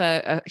working with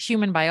a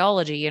human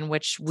biology in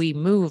which we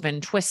move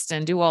and twist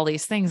and do all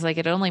these things. Like,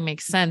 it only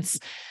makes sense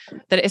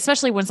that,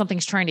 especially when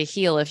something's trying to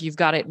heal, if you've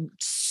got it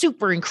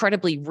super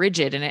incredibly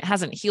rigid and it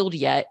hasn't healed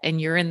yet,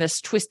 and you're in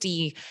this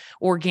twisty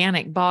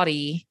organic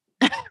body,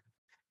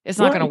 it's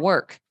not going to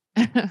work.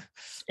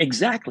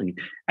 Exactly.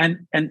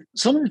 And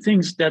some of the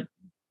things that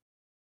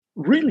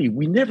really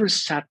we never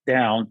sat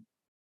down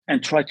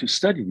and tried to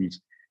study these.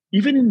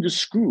 Even in the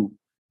screw,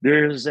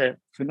 there's a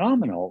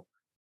phenomenon.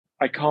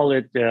 I call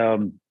it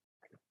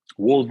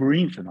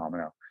Wolverine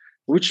phenomenon,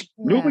 which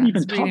nobody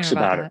even talks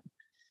about it.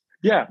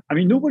 Yeah, I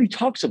mean, nobody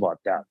talks about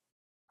that.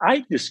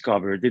 I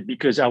discovered it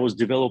because I was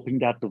developing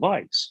that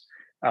device.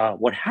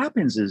 What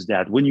happens is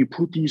that when you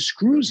put these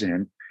screws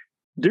in,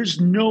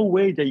 there's no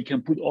way that you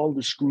can put all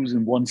the screws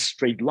in one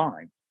straight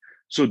line.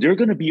 So they're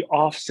going to be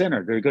off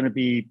center. They're going to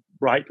be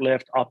right,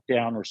 left, up,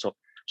 down, or so.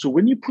 So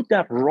when you put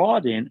that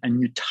rod in and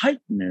you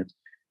tighten it,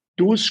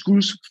 those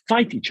screws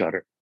fight each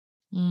other.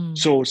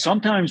 So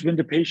sometimes when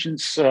the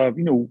patient's,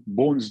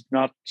 bone's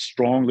not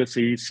strong, let's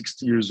say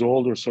 60 years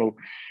old or so,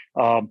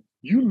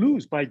 you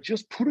lose by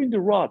just putting the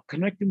rod,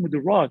 connecting with the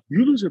rod,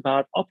 you lose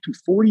about up to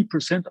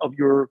 40% of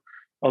your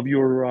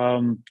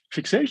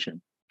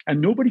fixation. And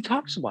nobody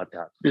talks about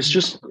that. It's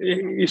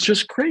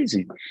just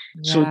crazy.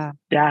 Yeah. So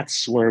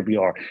that's where we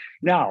are.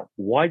 Now,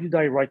 why did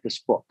I write this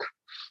book?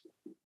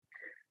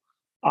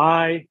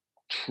 I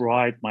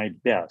tried my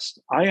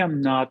best. I am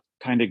not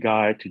kind of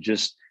guy to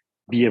just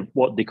be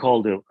what they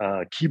call the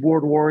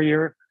keyboard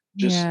warrior,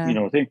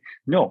 thing.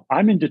 No,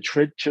 I'm in the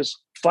trenches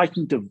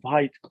fighting the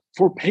fight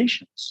for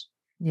patients.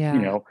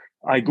 Yeah.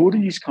 I go to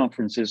these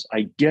conferences,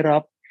 I get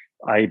up,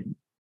 I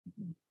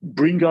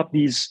bring up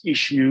these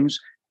issues,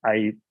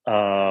 I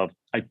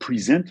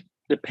present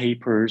the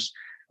papers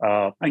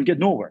and get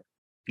nowhere.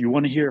 If you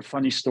want to hear a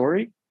funny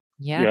story,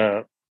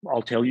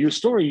 I'll tell you a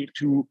story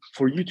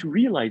for you to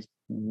realize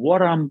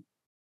what I'm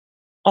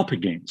up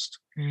against.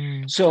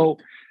 So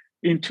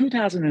in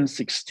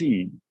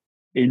 2016,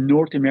 in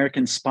North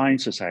American Spine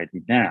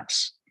Society,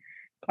 NASS,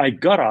 I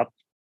got up.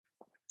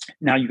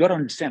 Now, you got to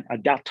understand,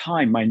 at that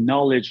time, my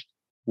knowledge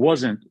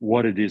wasn't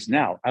what it is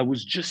now. I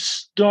was just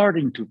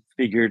starting to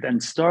figure it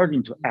and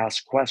starting to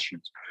ask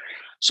questions.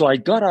 So I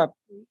got up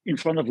in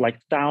front of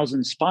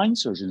 1,000 spine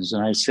surgeons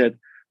and I said,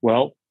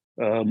 well,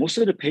 most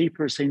of the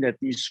papers saying that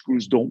these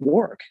screws don't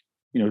work.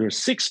 There's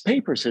 6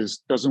 papers says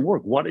doesn't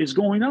work. What is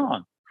going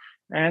on?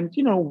 And,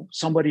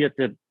 somebody at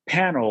the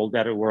panel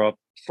that were up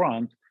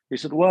front, they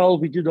said, well,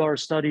 we did our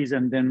studies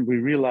and then we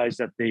realized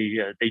that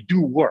they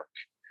do work.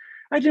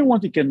 I didn't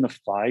want to get in a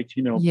fight,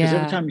 because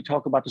every time we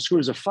talk about the screw,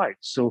 there's a fight.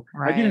 So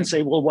I didn't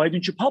say, well, why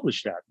didn't you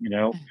publish that?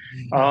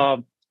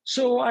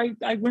 So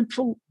I went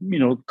for,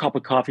 a cup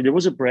of coffee. There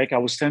was a break. I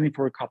was standing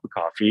for a cup of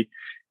coffee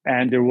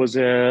and there was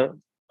a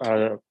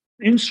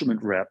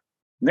instrument rep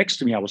next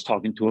to me. I was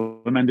talking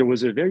to him and there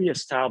was a very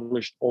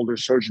established older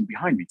surgeon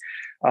behind me.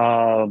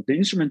 The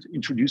instrument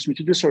introduced me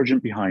to the surgeon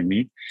behind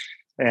me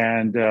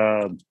and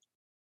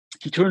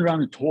he turned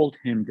around and told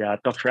him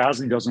that Dr.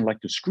 ASLIE doesn't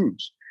like the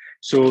screws.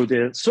 So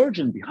the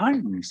surgeon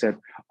behind me said,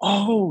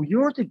 oh,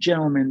 you're the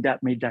gentleman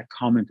that made that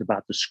comment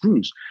about the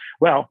screws.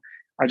 Well,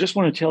 I just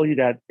want to tell you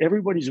that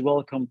everybody's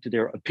welcome to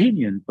their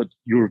opinion, but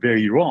you're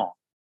very wrong.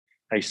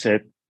 I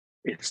said,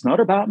 it's not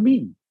about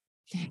me.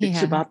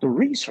 It's about the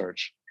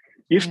research.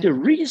 If the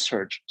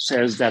research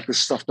says that the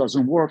stuff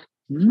doesn't work,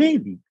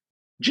 maybe,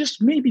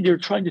 just maybe they're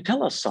trying to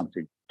tell us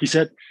something. He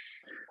said,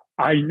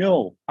 I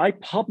know, I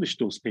published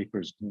those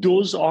papers.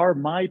 Those are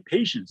my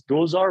patients.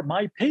 Those are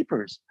my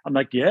papers. I'm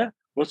like, yeah,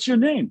 what's your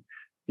name?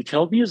 He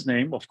told me his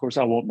name. Of course,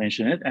 I won't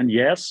mention it. And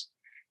yes,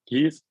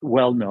 he is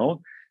well known.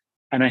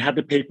 And I had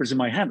the papers in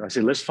my hand. I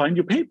said, let's find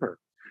your paper.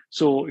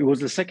 So it was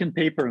the second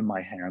paper in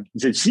my hand. He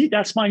said, see,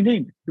 that's my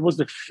name. It was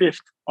the fifth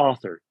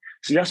author.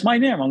 See, that's my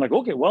name. I'm like,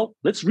 okay, well,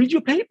 let's read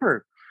your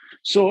paper.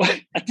 So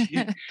at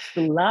the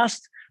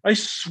last, I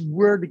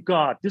swear to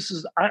God, this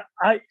is,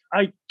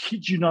 I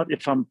kid you not,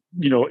 if I'm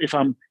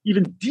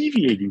even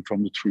deviating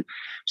from the truth.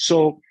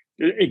 So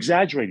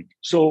exaggerating.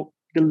 So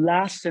the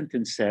last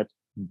sentence said,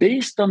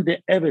 based on the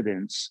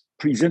evidence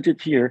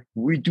presented here,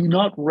 we do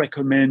not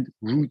recommend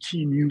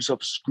routine use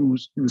of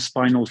screws in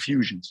spinal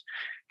fusions.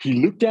 He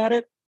looked at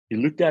it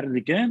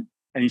again,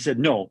 and he said,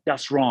 no,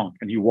 that's wrong.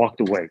 And he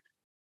walked away.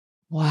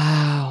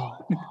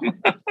 Wow.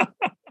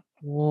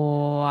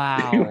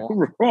 Wow.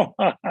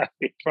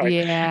 Right.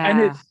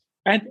 Yeah.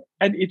 And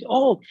it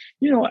all,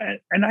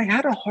 and I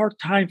had a hard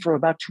time for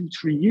about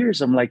 2-3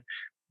 years. I'm like,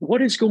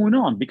 what is going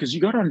on? Because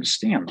you got to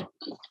understand,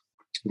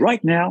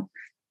 right now,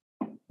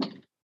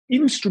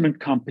 instrument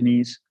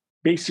companies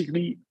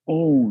basically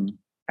own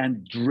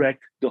and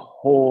direct the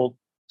whole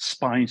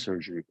spine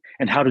surgery.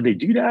 And how do they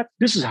do that?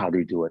 This is how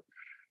they do it.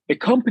 A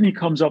company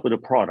comes up with a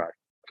product.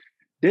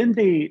 Then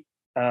they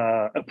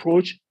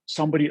approach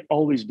somebody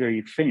always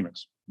very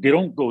famous. They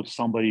don't go to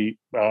somebody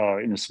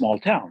in a small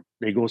town.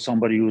 They go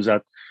somebody who's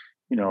at,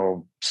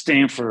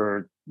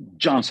 Stanford,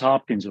 Johns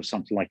Hopkins, or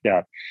something like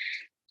that.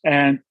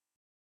 And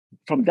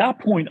from that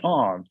point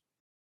on,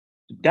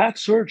 that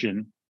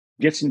surgeon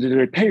gets into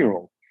their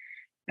payroll.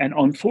 And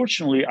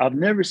unfortunately, I've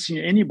never seen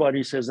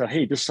anybody says that,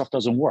 hey, this stuff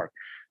doesn't work.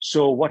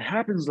 So what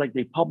happens, like,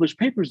 they publish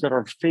papers that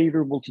are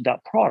favorable to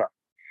that product.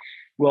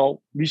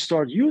 Well, we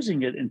start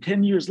using it, and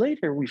 10 years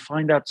later, we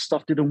find out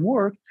stuff didn't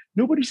work.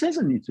 Nobody says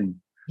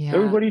anything. Yeah.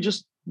 Everybody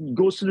just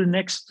goes to the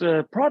next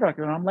product.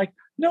 And I'm like,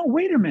 no,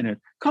 wait a minute.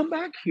 Come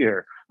back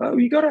here.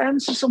 You got to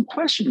answer some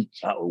questions.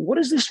 What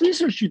is this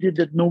research you did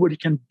that nobody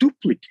can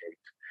duplicate?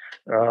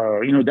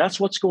 That's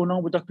what's going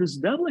on with Dr.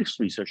 Zdevlik's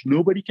research.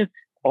 Nobody can.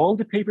 All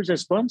the papers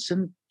that's done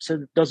said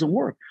it doesn't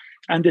work.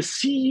 And the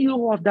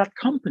CEO of that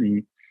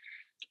company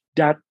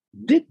that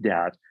did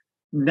that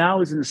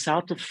now is in the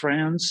south of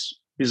France,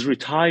 is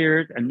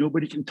retired, and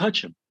nobody can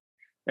touch him.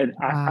 And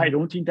wow. I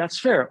don't think that's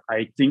fair.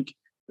 I think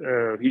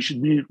he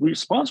should be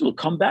responsible.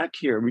 Come back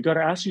here. We got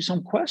to ask you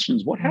some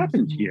questions. What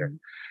happened here?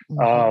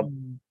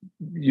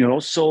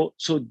 So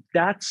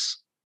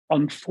that's,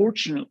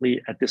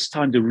 unfortunately, at this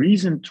time, the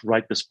reason to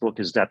write this book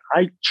is that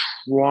I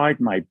tried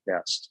my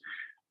best.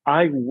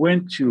 I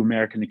went to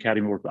American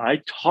Academy of Orthopedics.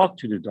 I talked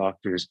to the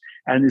doctors,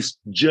 and it's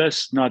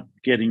just not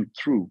getting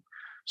through.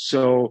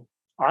 So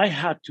I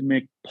had to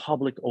make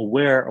public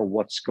aware of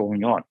what's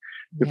going on.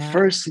 The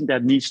first thing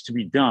that needs to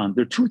be done,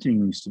 there are two things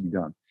that needs to be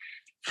done.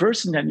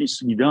 First thing that needs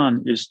to be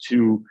done is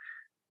to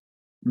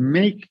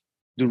make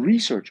the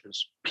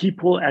researchers,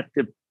 people at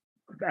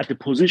the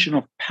position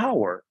of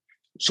power,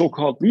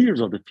 so-called leaders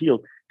of the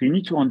field, they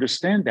need to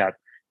understand that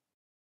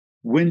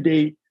when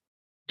they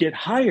get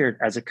hired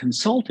as a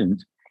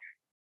consultant,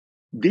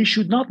 they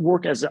should not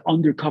work as an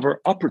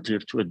undercover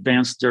operative to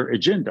advance their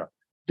agenda.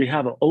 They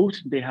have an oath,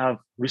 they have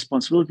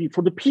responsibility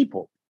for the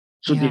people.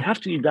 So they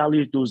have to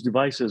evaluate those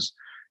devices,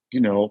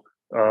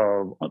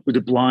 with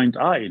a blind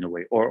eye in a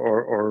way,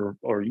 or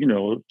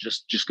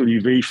just going to be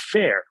very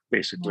fair,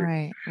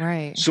 basically.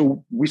 Right.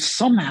 So we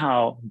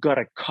somehow got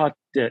to cut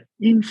the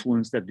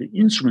influence that the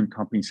instrument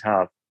companies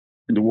have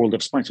in the world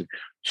of spine surgery.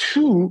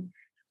 Two,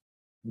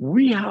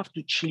 we have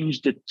to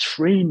change the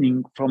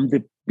training from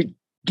the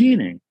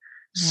beginning.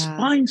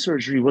 Spine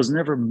surgery was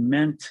never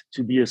meant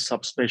to be a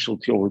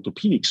subspecialty of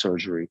orthopedic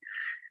surgery.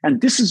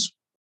 And this is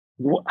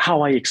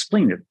how I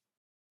explain it.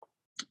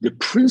 The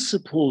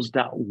principles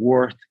that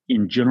work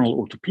in general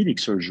orthopedic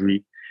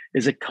surgery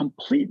is a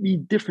completely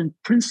different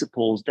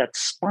principles that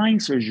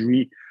spine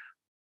surgery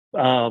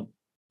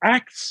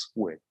acts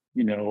with,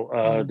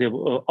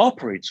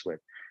 operates with.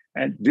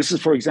 And this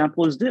is, for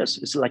example,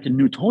 it's like a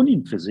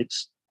Newtonian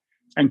physics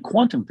and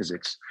quantum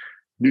physics.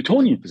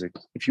 Newtonian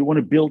physics, if you want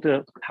to build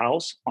a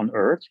house on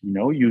Earth,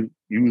 you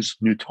use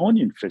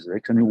Newtonian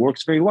physics and it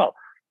works very well.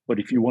 But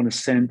if you want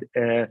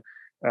to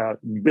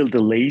build a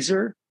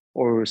laser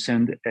or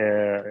send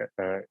a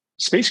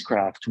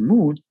spacecraft to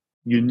moon,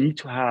 you need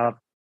to have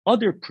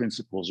other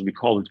principles. We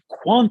call it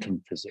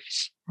quantum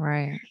physics.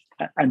 Right.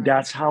 And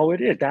that's how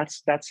it is.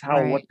 That's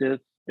how what the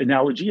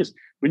analogy is.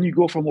 When you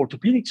go from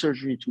orthopedic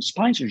surgery to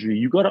spine surgery,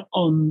 you got to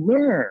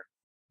unlearn,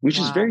 which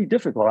is very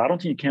difficult. I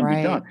don't think it can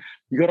be done.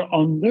 You got to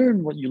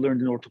unlearn what you learned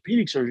in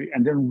orthopedic surgery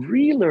and then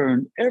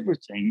relearn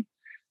everything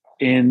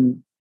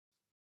in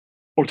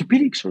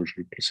orthopedic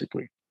surgery,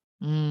 basically.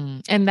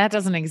 And that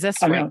doesn't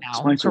exist right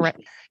now, correct?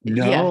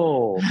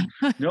 No.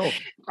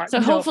 So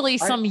hopefully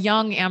some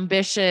young,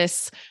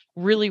 ambitious,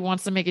 really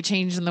wants to make a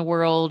change in the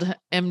world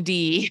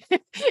MD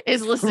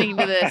is listening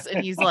to this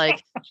and he's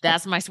like,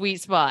 that's my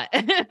sweet spot.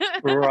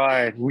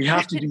 Right. We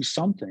have to do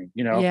something,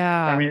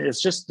 Yeah. I mean,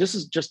 this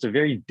is just a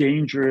very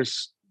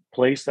dangerous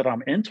place that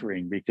I'm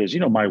entering because,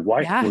 my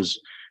wife was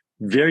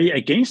very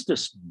against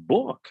this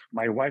book.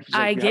 My wife is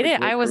like, I "You have get a it.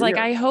 great I was like,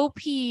 career." I hope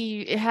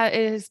he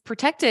is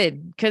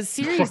protected, because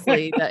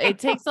seriously, it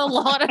takes a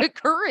lot of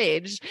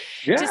courage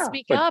to Yeah,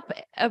 speak but up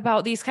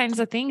about these kinds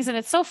of things. And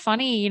it's so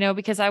funny,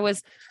 because I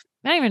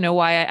don't even know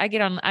why I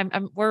get on.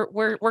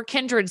 We're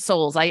kindred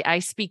souls. I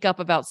speak up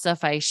about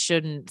stuff I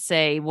shouldn't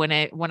say when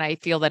I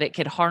feel that it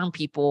could harm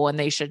people and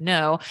they should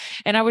know.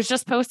 And I was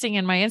just posting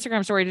in my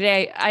Instagram story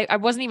today. I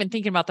wasn't even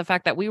thinking about the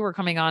fact that we were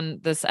coming on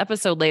this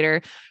episode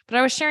later, but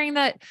I was sharing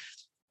that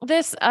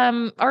this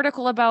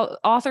article about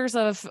authors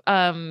of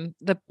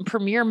the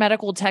premier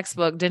medical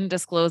textbook didn't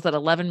disclose that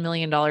 $11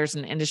 million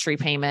in industry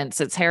payments.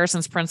 It's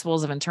Harrison's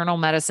Principles of Internal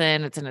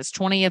Medicine. It's in its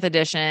 20th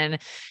edition.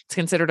 It's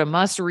considered a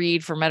must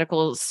read for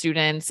medical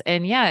students.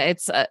 And yeah,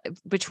 it's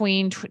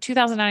between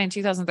 2009 and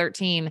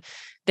 2013,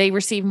 they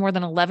received more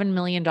than $11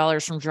 million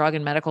from drug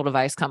and medical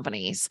device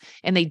companies.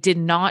 And they did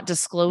not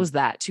disclose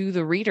that to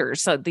the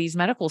readers. So these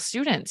medical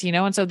students,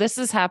 and so this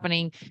is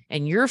happening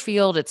in your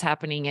field. It's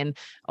happening in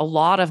a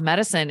lot of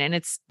medicine, and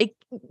it's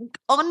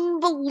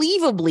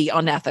unbelievably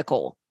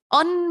unethical,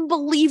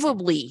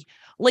 unbelievably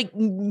like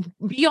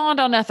beyond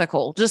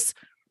unethical, just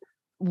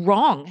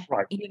wrong,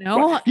 right, Right. So I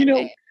now you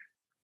got appreciate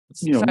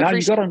to you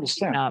speaking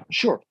understand. up.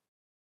 Sure,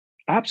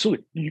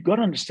 absolutely, you got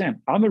to understand.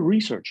 I'm a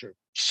researcher,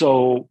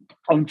 so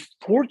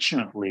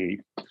unfortunately,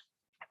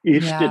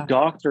 if the Yeah.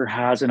 doctor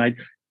has an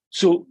idea,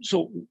 so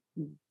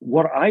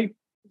what I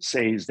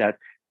say is that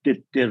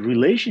the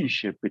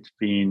relationship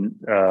between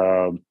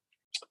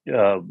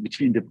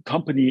the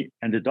company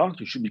and the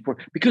doctor should be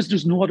because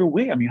there's no other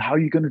way. I mean, how are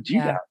you going to do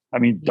Yeah. that? I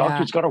mean, Yeah.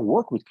 doctors got to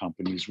work with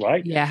companies,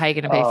 right? Yeah. How are you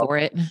going to pay for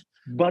it?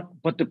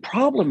 But the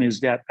problem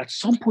is that at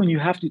some point you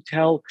have to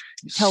tell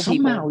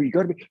somehow people. you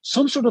got to be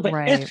some sort of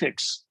Right.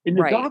 ethics in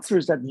the Right.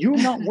 doctors that you're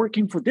not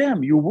working for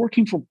them, you're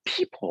working for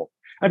people.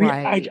 I mean,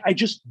 Right. I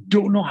just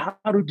don't know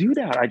how to do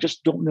that. I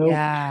just don't know.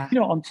 Yeah.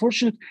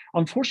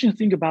 Unfortunate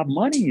thing about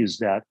money is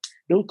that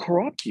it'll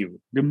corrupt you.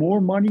 The more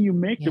money you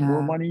make, the more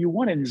Yeah. money you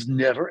want, and it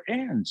never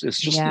ends. It's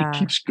just Yeah. it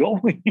keeps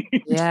going.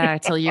 Yeah,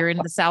 till you're in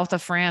the south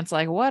of France,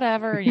 like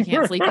whatever, and you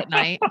can't sleep at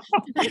night.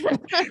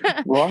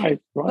 Right.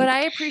 But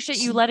I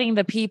appreciate you letting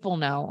the people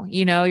know.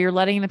 You're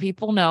letting the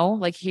people know,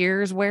 like,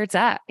 here's where it's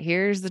at.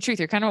 Here's the truth.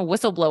 You're kind of a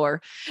whistleblower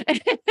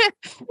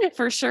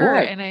for sure.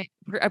 Right. And I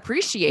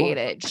appreciate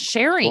it.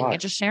 Sharing Right.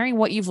 and just sharing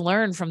what you've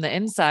learned from the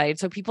inside,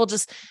 so people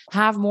just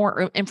have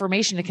more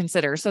information to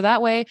consider. So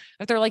that way,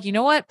 if they're like, you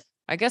know what,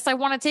 I guess I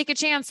want to take a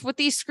chance with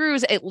these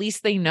screws, at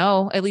least they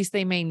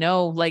may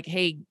know, like,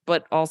 hey,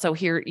 but also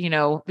here,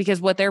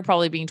 because what they're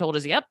probably being told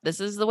is, yep,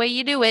 this is the way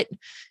you do it.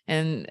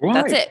 And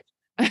that's it.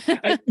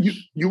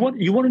 You want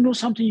to know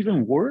something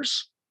even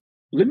worse?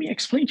 Let me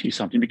explain to you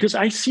something, because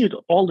I see it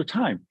all the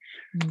time.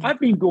 Mm. I've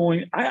been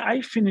going.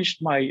 I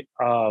finished my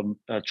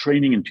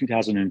training in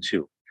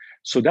 2002,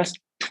 so that's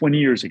 20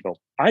 years ago.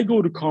 I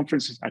go to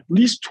conferences at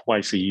least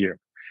twice a year,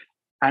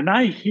 and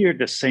I hear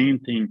the same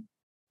thing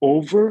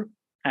over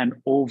and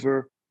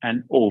over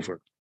and over.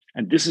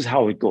 And this is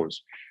how it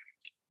goes.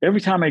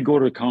 Every time I go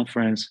to a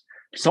conference,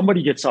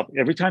 somebody gets up.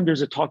 Every time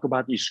there's a talk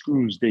about these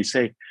screws, they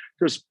say,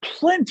 there's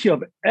plenty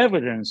of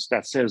evidence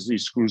that says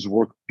these screws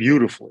work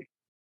beautifully.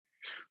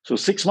 So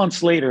 6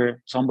 months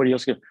later, somebody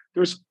else goes,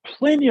 there's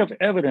plenty of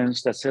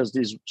evidence that says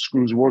these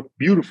screws work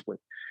beautifully.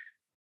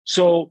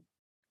 So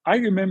I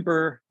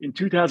remember in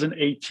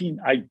 2018,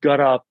 I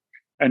got up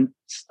and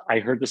I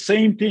heard the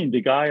same thing.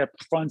 The guy up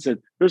front said,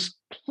 there's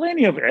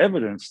plenty of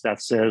evidence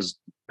that says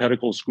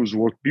pedicle screws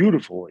work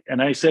beautifully.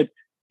 And I said,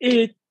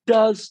 it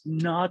does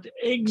not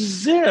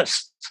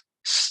exist.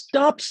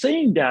 Stop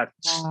saying that.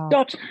 Wow.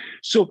 Stop.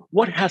 So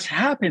what has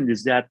happened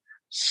is that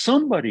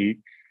somebody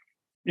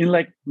in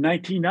like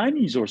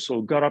 1990s or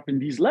so got up in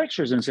these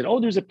lectures and said, oh,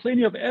 there's a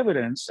plenty of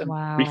evidence, and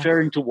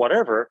referring to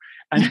whatever.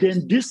 And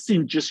then this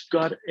thing just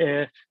got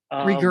a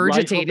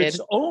regurgitated life of its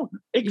own.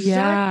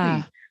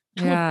 Exactly.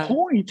 To a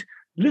point,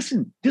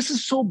 listen, this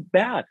is so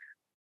bad.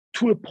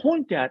 To a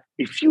point that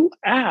if you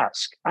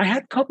ask, I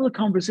had a couple of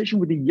conversations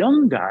with the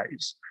young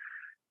guys.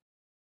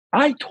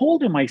 I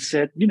told them, I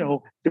said,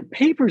 the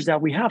papers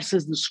that we have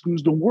says the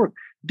screws don't work.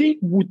 They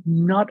would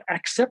not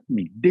accept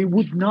me. They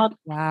would not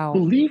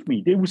believe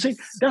me. They would say,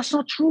 that's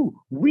not true.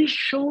 We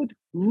showed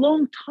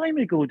long time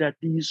ago that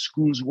these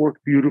screws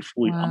work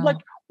beautifully. I'm like,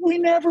 we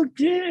never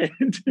did.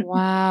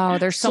 Wow.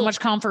 There's so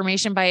much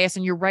confirmation bias.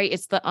 And you're right.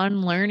 It's the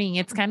unlearning.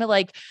 It's kind of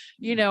like,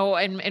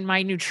 in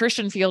my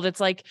nutrition field, it's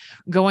like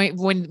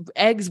when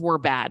eggs were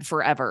bad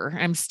forever.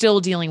 I'm still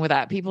dealing with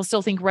that. People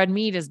still think red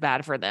meat is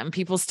bad for them.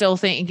 People still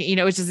think,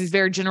 it's just these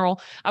very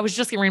general. I was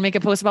just going to make a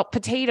post about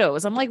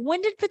potatoes. I'm like,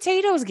 when did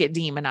potatoes get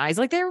demonized?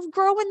 Like, they're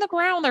grow in the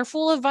ground. They're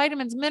full of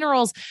vitamins,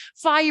 minerals,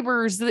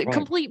 fibers,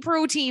 complete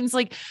proteins.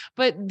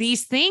 But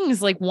these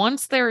things,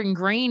 once they're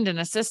ingrained in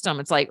a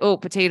system, it's like, oh,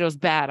 potatoes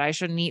bad, I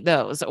shouldn't eat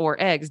those, or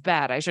eggs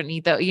bad, I shouldn't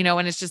eat those,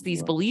 and it's just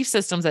these belief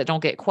systems that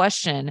don't get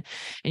questioned,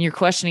 and you're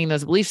questioning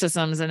those belief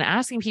systems and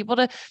asking people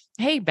to,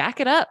 hey, back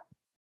it up.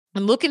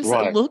 and look into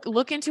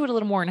it a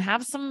little more and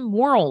have some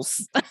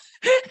morals.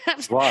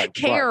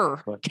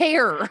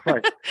 Care.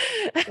 Right.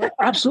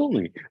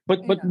 Absolutely.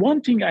 But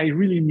one thing I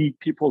really need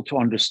people to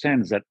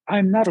understand is that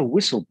I'm not a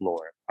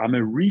whistleblower. I'm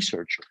a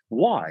researcher.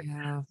 Why?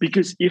 Yeah.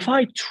 Because if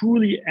I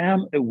truly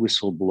am a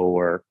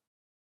whistleblower,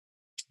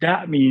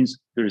 that means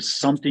there's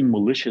something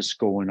malicious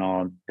going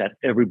on that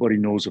everybody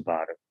knows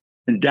about it.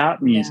 And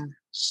that means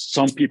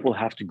some people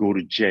have to go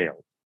to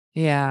jail.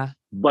 Yeah.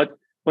 But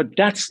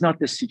that's not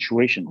the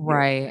situation here.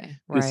 Right.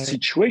 The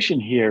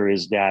situation here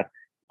is that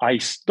I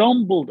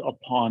stumbled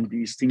upon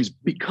these things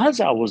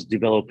because I was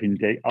developing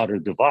the other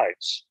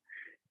device.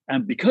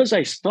 And because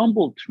I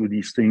stumbled through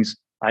these things,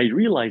 I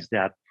realized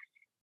that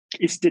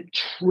it's the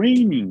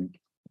training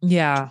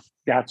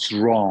that's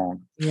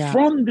wrong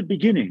from the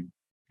beginning.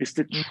 It's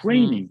the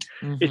training.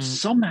 It's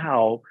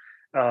somehow,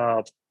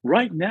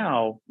 right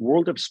now,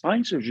 World of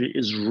Spine Surgery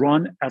is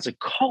run as a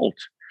cult.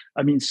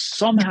 I mean,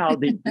 somehow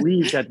they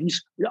believe that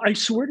I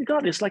swear to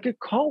God, it's like a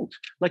cult.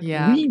 Like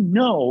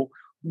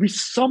we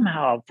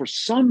somehow, for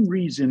some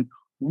reason,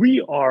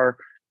 we are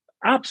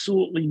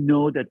absolutely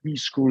know that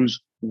these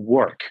screws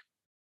work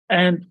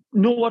and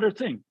no other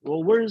thing.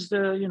 Well, where's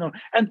the,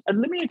 and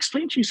let me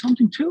explain to you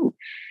something too.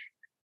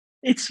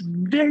 It's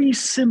very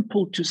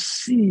simple to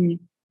see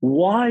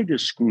why the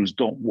screws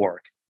don't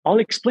work. I'll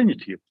explain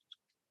it to you.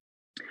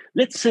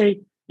 Let's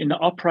say in the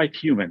upright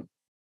human,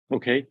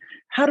 okay,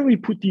 how do we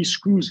put these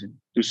screws in?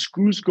 The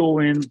screws go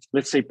in,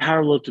 let's say,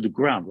 parallel to the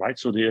ground, right?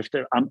 So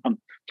I'm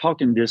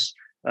talking this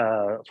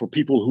for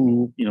people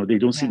who, they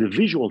don't see the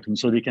visual thing,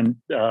 so they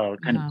can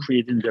kind of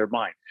create in their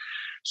mind.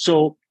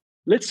 So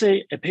let's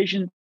say a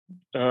patient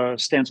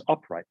stands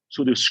upright.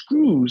 So the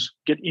screws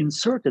get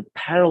inserted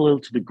parallel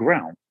to the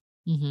ground.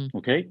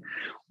 Okay.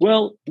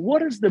 Well,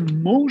 what is the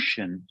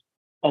motion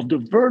of the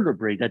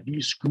vertebrae that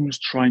these screws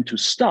trying to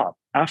stop?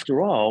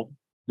 After all,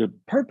 the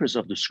purpose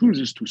of the screws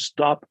is to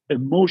stop a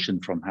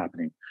motion from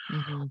happening.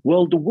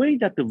 Well, the way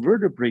that the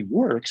vertebrae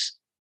works,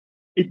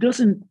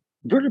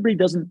 vertebrae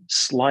doesn't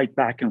slide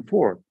back and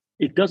forth.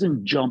 It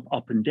doesn't jump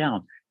up and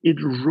down. It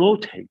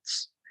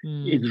rotates.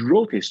 It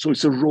rotates. So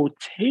it's a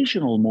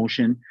rotational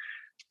motion.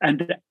 And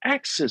the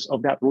axis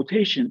of that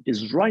rotation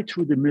is right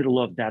through the middle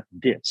of that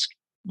disc.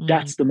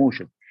 That's the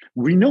motion.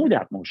 We know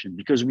that motion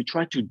because we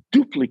try to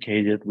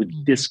duplicate it with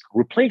disc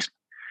replacement.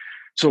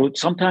 So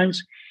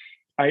sometimes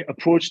I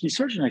approach the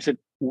surgeon. I said,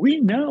 we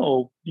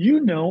know,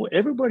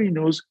 everybody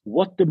knows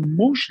what the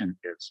motion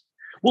is.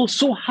 Well,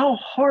 so how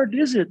hard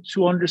is it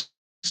to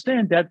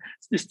understand that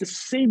it's the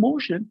same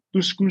motion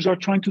the screws are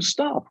trying to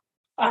stop?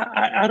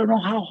 I don't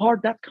know how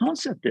hard that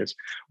concept is.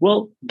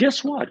 Well,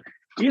 guess what?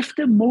 If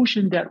the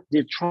motion that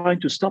they're trying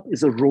to stop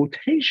is a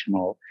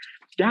rotational,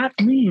 that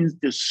means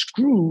the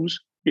screws,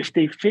 if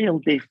they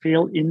fail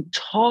in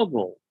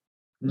toggle,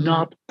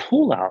 not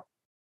pull out.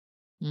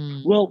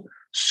 Well,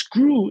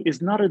 screw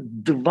is not a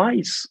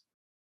device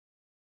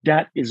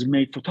that is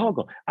made for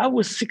toggle. I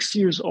was 6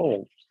 years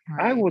old.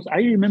 Right. I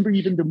remember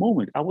even the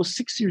moment. I was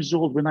 6 years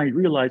old when I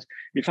realized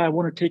if I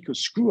want to take a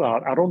screw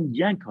out, I don't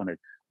yank on it.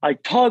 I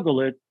toggle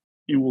it,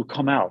 it will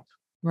come out.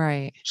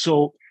 Right.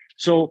 So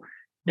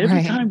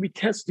every time we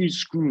test these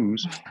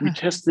screws, we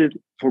test it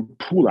for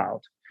pull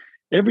out.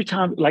 Every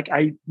time, like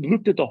I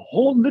looked at the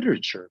whole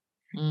literature,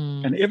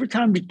 and every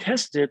time we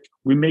test it,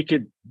 we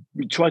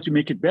try to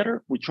make it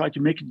better. We try to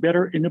make it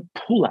better in a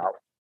pull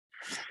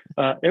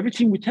out.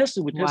 Everything we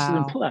tested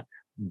in pull out.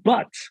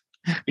 But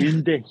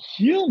in the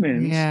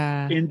humans,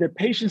 in the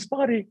patient's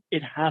body,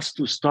 it has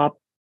to stop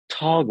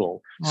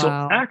toggle. So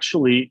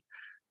actually,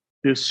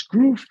 the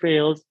screw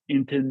fails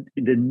in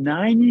the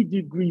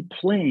 90-degree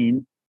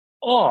plane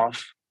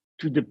off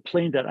to the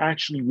plane that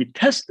actually we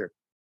tested.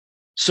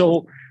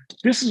 So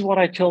this is what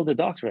I tell the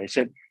doctor. I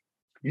said,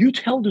 you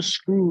tell the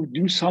screw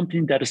do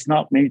something that it's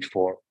not made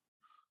for.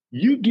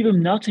 You give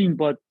him nothing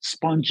but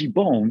spongy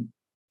bone.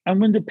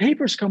 And when the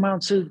papers come out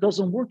and say it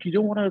doesn't work, you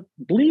don't want to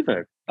believe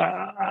it.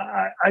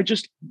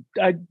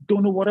 I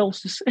don't know what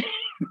else to say.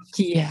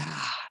 Yeah.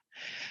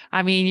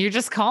 I mean, you're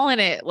just calling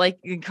it like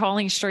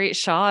calling straight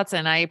shots,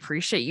 and I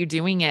appreciate you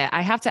doing it.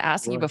 I have to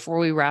ask you before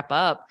we wrap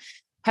up,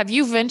 have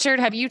you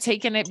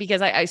taken it?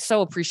 Because I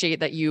so appreciate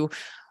that you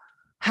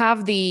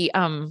have the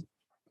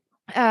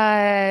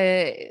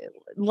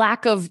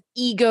lack of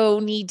ego,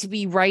 need to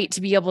be right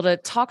to be able to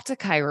talk to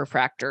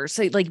chiropractors.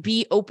 So like,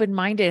 be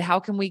open-minded. How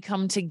can we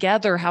come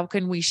together? How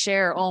can we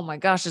share? Oh my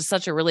gosh, it's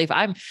such a relief.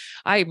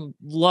 I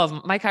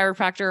love my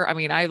chiropractor. I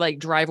mean, I like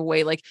drive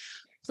away like,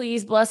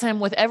 please bless him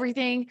with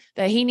everything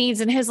that he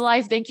needs in his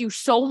life. Thank you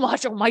so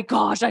much. Oh my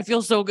gosh, I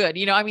feel so good.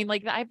 I mean,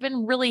 like I've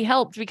been really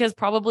helped because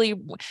probably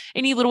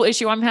any little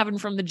issue I'm having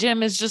from the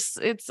gym is just,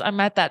 I'm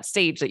at that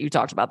stage that you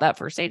talked about, that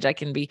first stage I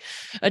can be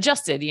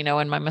adjusted,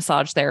 and my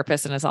massage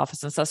therapist in his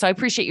office and stuff. So I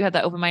appreciate you had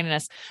that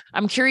open-mindedness.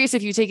 I'm curious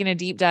if you've taken a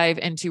deep dive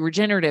into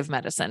regenerative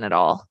medicine at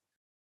all.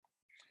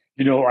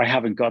 I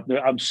haven't got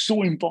there. I'm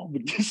so involved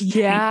with this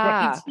thing,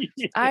 right?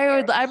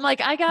 Yeah. I'm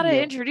like, I gotta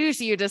Yeah,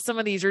 introduce you to some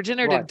of these right.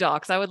 regenerative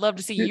docs. I would love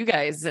to see Th- you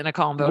guys in a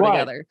combo Right.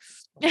 together.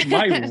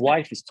 My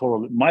wife is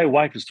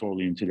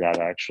totally into that,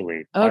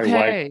 actually. My wife,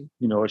 Okay.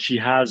 she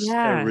has a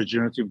Yeah.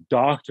 regenerative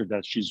doctor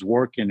that she's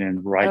working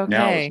in right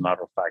now, as a Okay.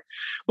 matter of fact.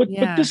 But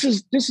Yeah. this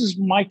is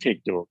my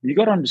take, though. You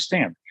got to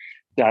understand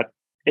that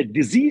a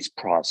disease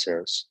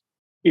process,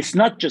 it's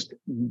not just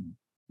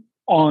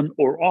on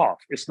or off.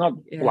 It's not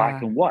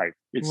black Yeah. and white.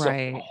 It's a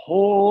Right.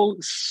 whole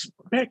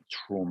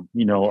spectrum, of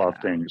Yeah.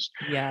 things.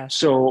 Yes.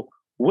 So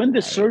when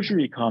the Right.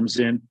 surgery comes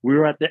in,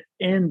 we're at the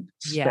end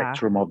Yeah.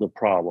 spectrum of the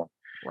problem.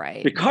 The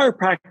Right.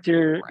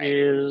 chiropractor Right.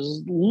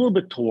 is a little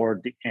bit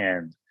toward the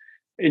end.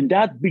 In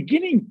that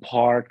beginning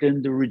part,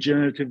 and the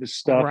regenerative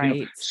stuff,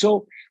 Right.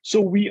 so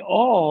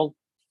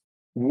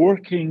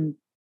working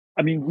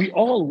we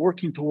all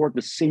working toward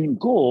the same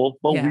goal,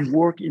 but Yeah. we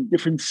work in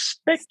different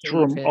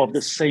spectrum of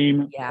the Stages.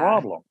 same Yeah.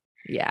 problem.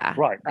 Yeah.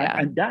 Right. And, Yeah.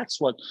 and that's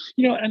what,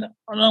 and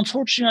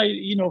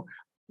unfortunately,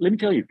 let me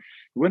tell you,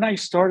 when I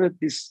started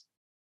this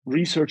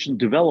research and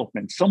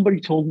development, somebody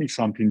told me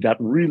something that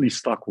really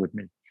stuck with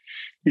me.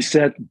 He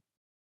said,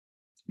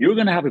 "You're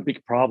going to have a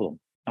big problem."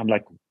 I'm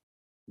like,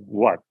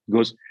 "What?" He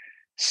goes,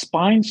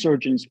 "Spine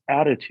surgeons'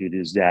 attitude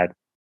is that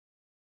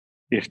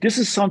if this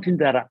is something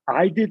that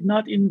I did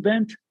not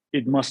invent,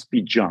 it must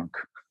be junk."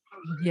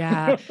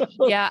 Yeah.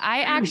 Yeah.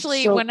 I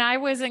actually, So, when I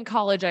was in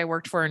college, I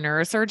worked for a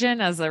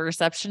neurosurgeon as a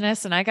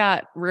receptionist, and I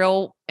got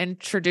real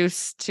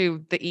introduced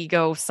to the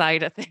ego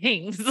side of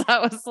things. I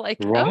was like,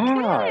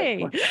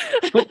 right. okay.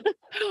 But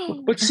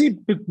but see,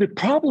 the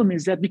problem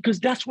is that because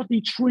that's what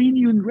they train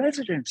you in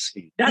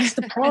residency. That's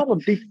the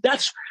problem.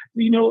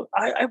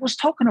 I was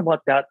talking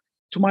about that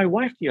to my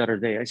wife the other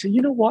day. I said,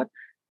 you know what?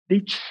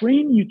 They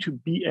train you to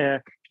be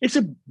it's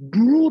a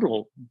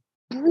brutal,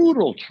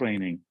 brutal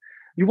training.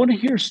 You want to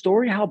hear a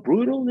story how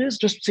brutal it is?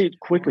 Just say it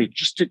quickly,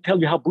 just to tell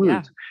you how brutal it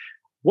Yeah. is.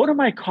 One of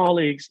my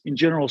colleagues in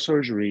general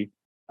surgery,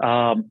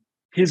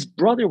 his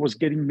brother was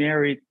getting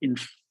married in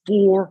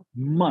 4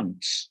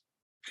 months.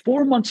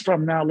 4 months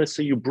from now, let's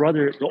say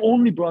the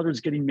only brother is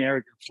getting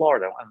married in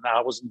Florida, and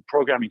I was in the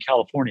program in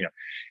California,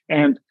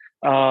 and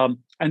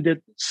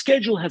the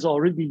schedule has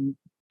already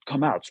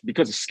come out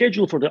because the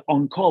schedule for the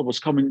on call was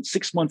coming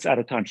 6 months at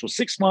a time. So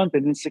 6 months,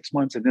 and then 6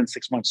 months, and then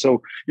 6 months.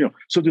 So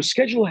so the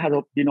schedule had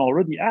been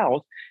already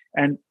out,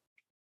 and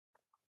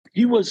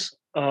he was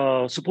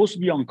supposed to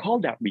be on call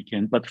that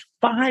weekend, but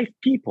five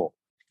people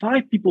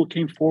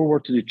came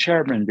forward to the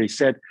chairman. They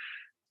said,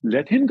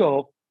 "Let him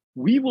go.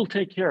 We will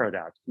take care of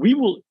that. We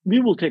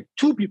will take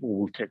two people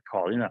will take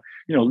call.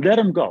 Let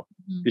him go."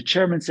 Mhm. The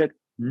chairman said,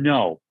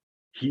 "No,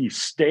 he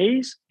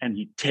stays and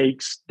he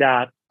takes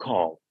that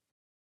call."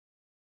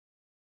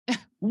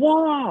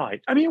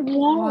 Why? I mean,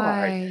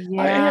 why?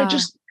 Why? I Yeah.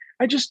 just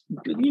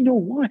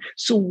why?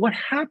 So what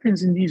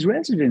happens in these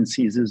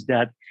residencies is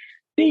that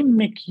they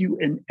make you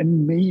an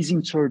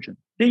amazing surgeon.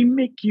 They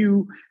make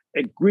you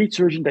a great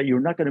surgeon that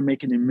you're not going to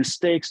make any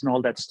mistakes and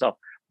all that stuff.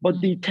 But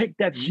they Mhm. take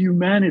that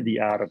humanity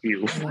out of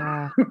you.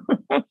 Yeah.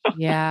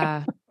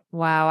 Yeah.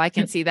 Wow, I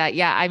can see that.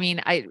 Yeah, I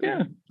mean,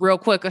 Yeah. real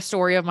quick, a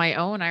story of my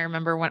own. I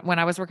remember when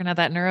I was working at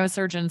that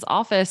neurosurgeon's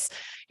office,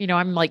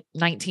 I'm like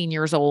 19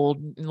 years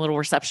old, little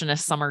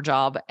receptionist summer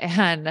job.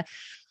 And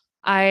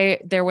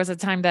there was a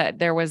time that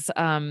there was,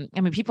 I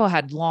mean, people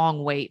had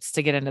long waits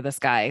to get into this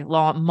guy,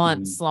 long Mhm.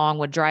 months long,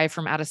 would drive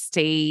from out of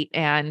state.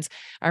 And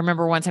I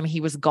remember one time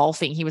he was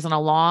golfing. He was on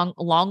a long,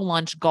 long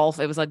lunch golf.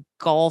 It was a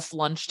golf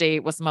lunch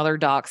date with some other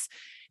docs.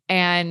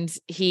 And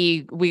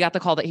we got the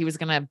call that he was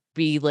going to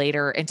be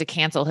later and to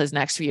cancel his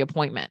next few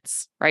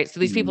appointments. Right. So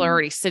these people are Mhm.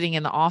 already sitting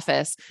in the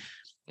office.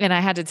 And I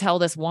had to tell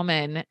this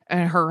woman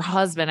and her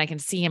husband, I can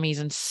see him, he's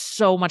in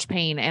so much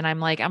pain. And I'm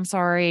like, I'm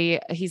sorry,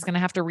 he's going to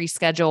have to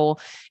reschedule.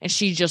 And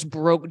she just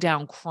broke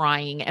down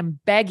crying and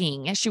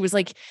begging. And she was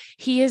like,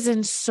 he is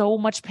in so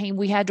much pain.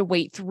 We had to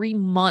wait 3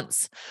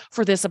 months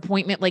for this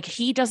appointment. Like,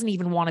 he doesn't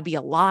even want to be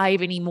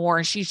alive anymore.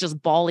 And she's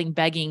just bawling,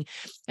 begging.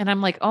 And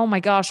I'm like, oh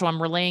my gosh. So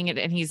I'm relaying it.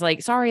 And he's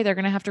like, sorry, they're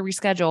going to have to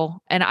reschedule.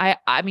 And I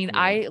mean, Yeah.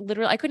 I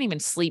literally, I couldn't even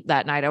sleep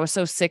that night. I was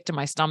so sick to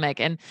my stomach.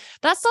 And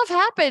that stuff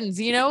happens,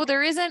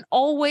 there isn't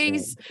Yeah.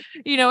 always,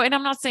 and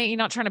I'm not saying you're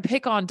not trying to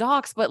pick on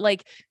docs, but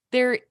like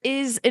there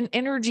is an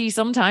energy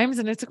sometimes.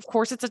 And it's, of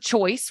course, it's a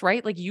choice,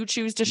 right? Like you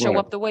choose to show Right.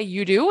 up the way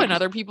you do and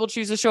other people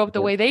choose to show up the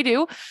Right. way they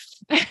do.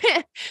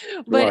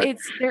 But Right.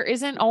 there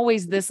isn't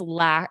always this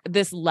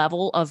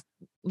level of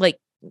like,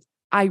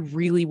 I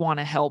really want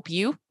to help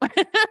you.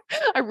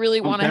 I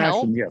really want to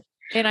help. Compassion.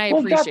 Yeah. And I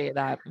Well, that appreciate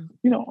that.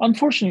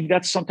 unfortunately,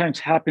 that sometimes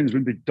happens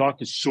when the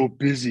doc is so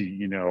busy.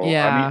 I mean,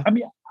 Yeah.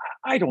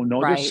 I don't know.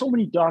 There's Right. so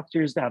many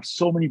doctors that have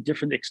so many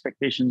different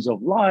expectations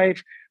of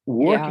life,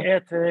 work Yeah.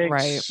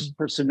 Right. ethics,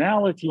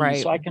 personality. Right.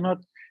 So I cannot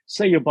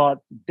say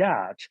about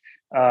that.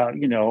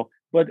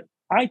 But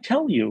I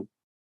tell you,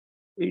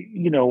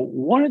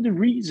 one of the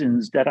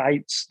reasons that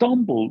I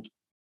stumbled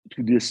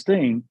to this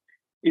thing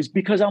is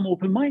because I'm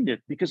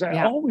open-minded, because I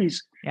Yeah.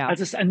 always, Yeah.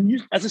 as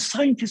a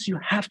scientist, you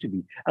have to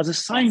be. As a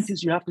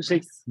scientist, you have to say,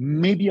 Yes.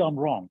 maybe I'm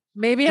wrong.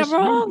 Maybe I'm Just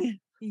maybe. wrong.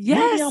 Maybe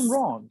I'm Yes.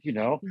 wrong,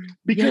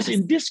 because Yes.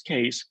 in this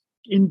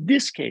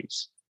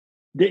case,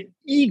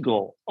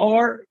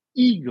 our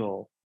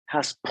ego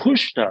has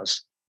pushed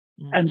us,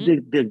 and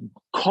Mhm.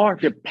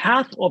 the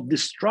path of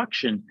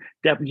destruction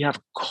that we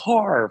have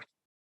carved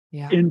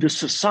Yeah. in the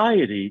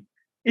society,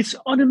 it's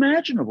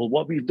unimaginable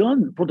what we've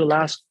done for the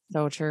last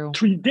So true.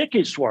 3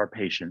 decades to our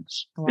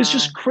patients. It's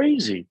just Wow.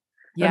 crazy.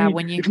 I Yeah.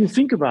 mean, if you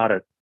think about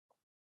it,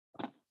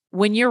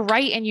 When you're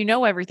right and you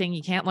know everything,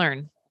 you can't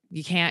learn.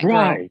 You can't grow.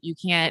 right, You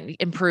can't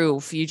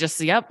improve. You just,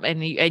 yep.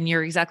 And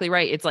you're exactly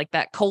right. It's like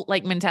that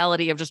cult-like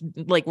mentality of just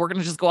like, we're going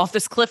to just go off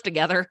this cliff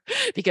together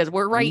because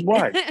we're right.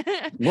 right,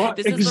 right,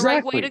 This is the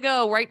right way to exactly,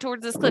 go, right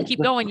towards this cliff.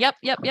 Keep going. Yep.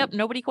 Yep. Yep.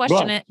 Nobody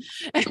question right,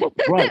 it.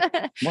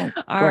 right, right,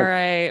 All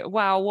right. right.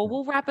 Wow. Well,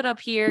 we'll wrap it up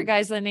here,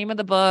 guys. The name of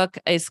the book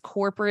is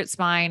Corporate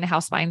Spine,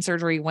 How Spine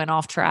Surgery Went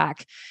Off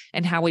Track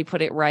and How We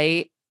Put It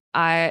Right.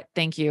 I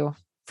thank you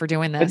for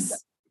doing And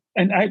this.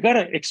 and I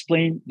gotta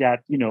explain that,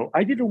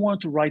 I didn't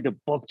want to write the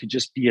book to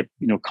just be a,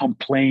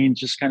 complaint,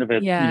 just kind of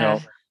a, Yeah.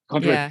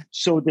 contract. Yeah.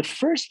 So the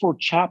first 4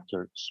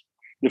 chapters,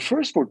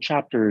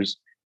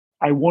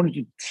 I wanted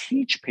to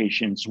teach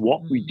patients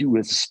what we do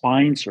as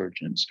spine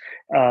surgeons.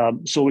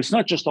 So it's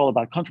not just all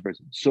about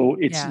controversy. So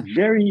it's Yeah.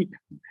 very,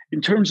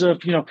 in terms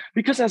of,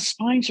 because as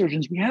spine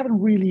surgeons, we haven't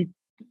really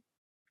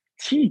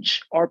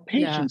teach our Yeah.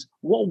 patients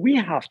what we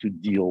have to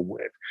deal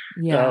with,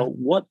 Yeah.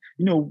 what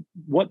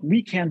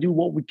we can do,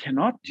 what we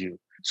cannot do,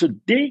 so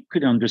they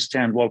could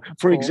understand. Well, That's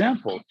for cool.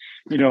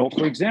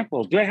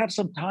 example, do I have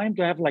some time?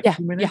 Do I have like Yeah.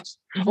 2 minutes?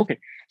 Yeah. Okay.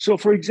 So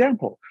for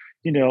example,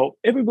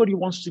 everybody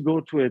wants to go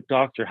to a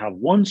doctor, have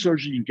one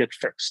surgery and get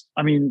fixed.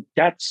 I mean,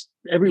 that's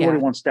everybody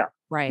Yeah. wants that.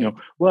 Right.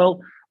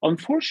 Well,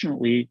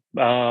 unfortunately,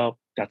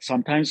 that's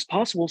sometimes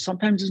possible,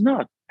 sometimes it's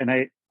not. And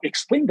I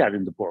explain that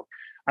in the book.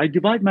 I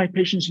divide my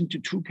patients into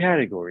 2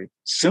 categories: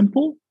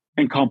 simple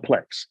and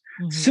complex.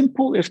 Mhm.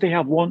 Simple if they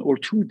have 1 or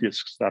 2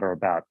 discs that are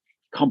bad,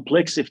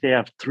 complex if they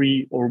have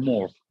 3 or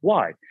more.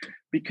 Why?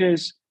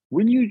 Because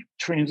when you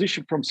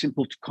transition from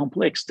simple to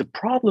complex, the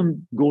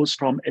problem goes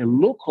from a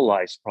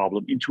localized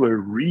problem into a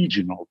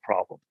regional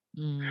problem.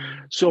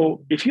 Mm.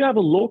 So if you have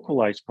a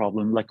localized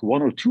problem, like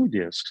 1 or 2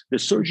 discs, the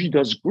surgery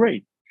does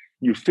great.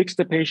 You fix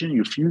the patient,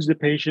 you fuse the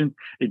patient.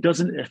 It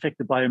doesn't affect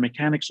the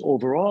biomechanics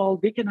overall.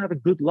 They can have a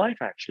good life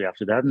actually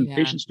after that, and Yeah.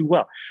 patients do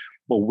well.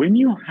 But when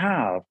you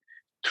have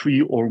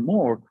 3 or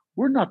more,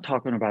 we're not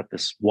talking about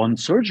this one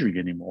surgery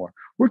anymore.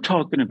 We're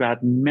talking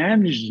about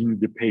managing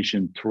the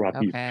patient throughout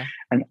these. Okay.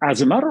 And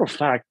as a matter of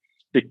fact,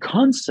 the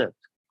concept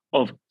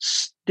of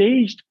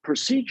staged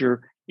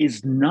procedure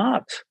is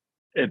not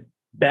a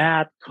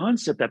bad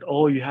concept that,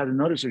 oh, you had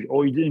another surgery,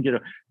 oh, you didn't get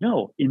a.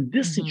 No, in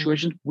this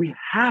situation, we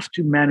have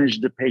to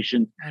manage the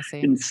patient I see.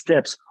 in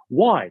steps.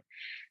 Why?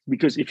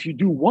 Because if you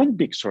do one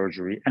big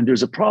surgery and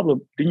there's a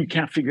problem, then you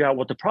can't figure out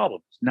what the problem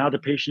is. Now the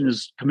patient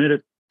is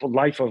committed for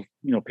life of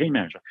pain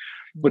management.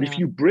 But if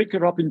you break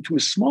it up into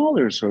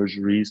smaller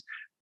surgeries,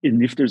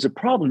 and if there's a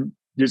problem,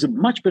 there's a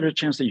much better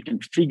chance that you can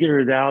figure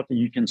it out and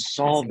you can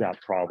solve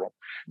that problem.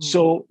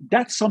 So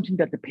that's something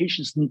that the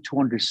patients need to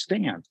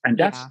understand. And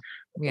that's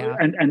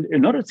and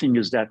another thing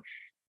is that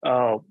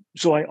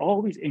so I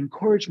always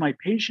encourage my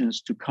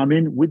patients to come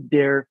in with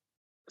their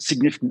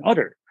significant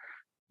other,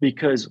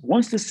 because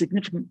once the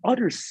significant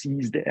other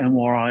sees the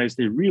MRIs,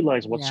 they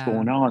realize what's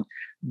going on.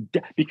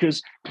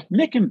 Because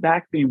neck and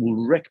back pain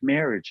will wreck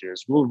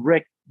marriages, will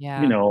wreck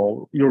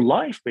your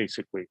life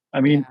basically.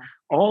 I mean,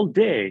 all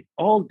day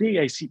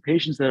I see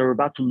patients that are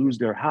about to lose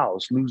their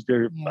house, lose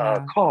their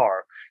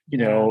car.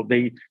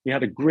 They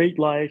had a great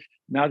life.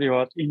 Now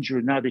they're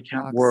injured. Now they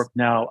can't work.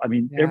 Now, I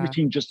mean,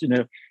 everything just in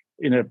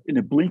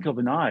a blink of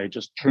an eye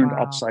just turned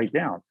upside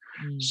down.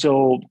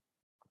 So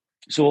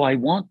I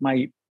want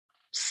my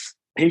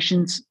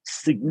patient's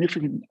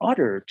significant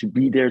other to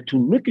be there to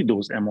look at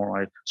those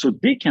MRIs so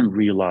they can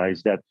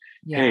realize that,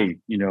 hey,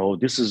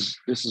 this is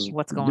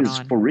what's going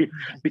on for real.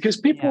 Because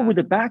people with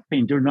the back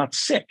pain, they're not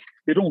sick.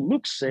 They don't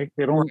look sick.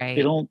 They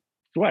don't.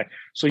 Right.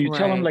 So you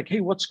tell them like,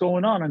 hey, what's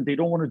going on? And they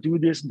don't want to do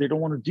this and they don't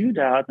want to do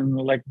that. And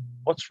they're like,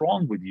 what's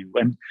wrong with you?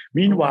 And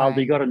meanwhile,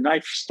 they got a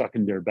knife stuck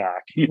in their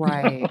back.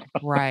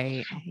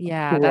 Right.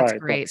 Yeah, that's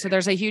great. So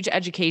there's a huge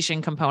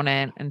education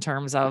component in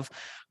terms of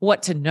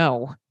what to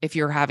know if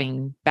you're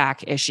having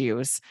back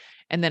issues.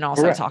 And then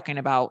also talking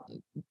about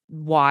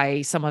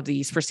why some of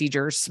these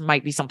procedures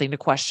might be something to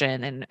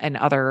question and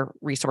other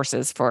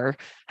resources for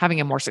having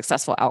a more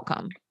successful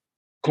outcome.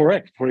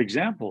 Correct. For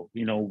example,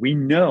 we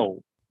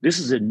know this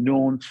is a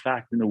known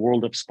fact in the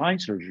world of spine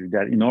surgery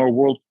that in our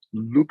world,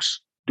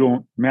 looks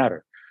don't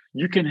matter.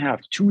 You can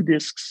have 2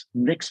 discs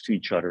next to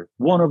each other.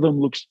 One of them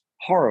looks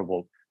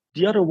horrible.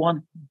 The other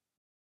one,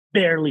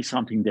 barely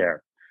something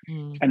there.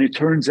 And it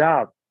turns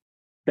out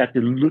that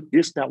the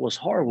disc that was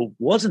horrible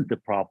wasn't the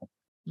problem.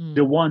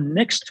 The one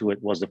next to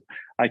it was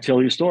I tell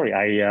you a story.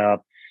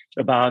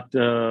 About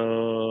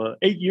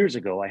 8 years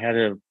ago, I had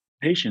a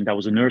patient that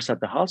was a nurse at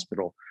the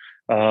hospital.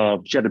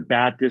 She had a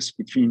bad disc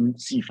between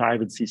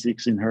C5 and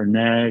C6 in her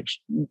neck.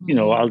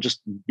 I'll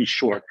just be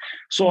short.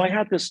 So I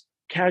had this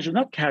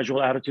not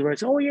casual attitude where I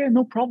said, oh yeah,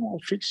 no problem. I'll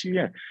fix you.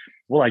 Yeah.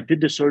 Well, I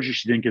did the surgery.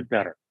 She didn't get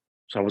better.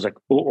 So I was like,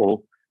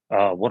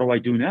 what do I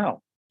do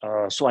now?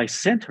 So I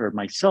sent her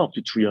myself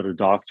to 3 other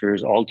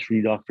doctors, all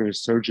 3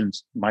 doctors,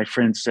 surgeons. My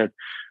friend said,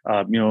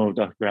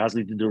 Dr.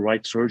 ASLIE did the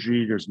right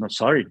surgery. There's no,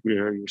 sorry,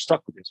 you're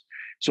stuck with this.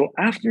 So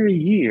after a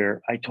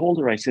year, I told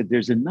her, I said,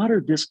 there's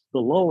another disc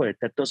below it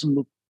that doesn't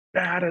look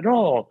bad at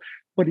all,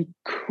 but it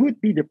could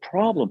be the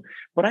problem.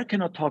 But I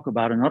cannot talk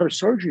about another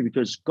surgery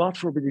because God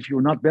forbid, if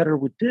you're not better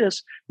with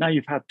this, now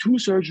you've had 2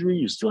 surgeries,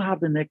 you still have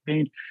the neck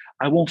pain.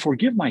 I won't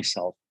forgive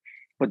myself.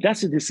 But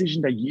that's a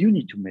decision that you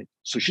need to make.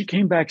 So she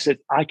came back and said,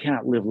 I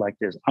can't live like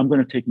this. I'm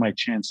going to take my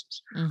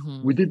chances.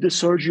 We did the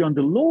surgery on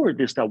the lower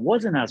disc that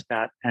wasn't as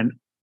bad, and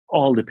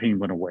all the pain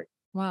went away.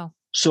 Wow.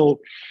 So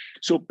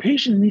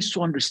patient needs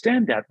to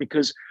understand that,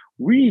 because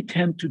we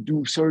tend to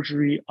do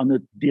surgery on a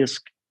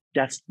disc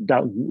that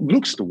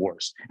looks the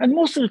worst. And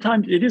most of the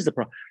time it is the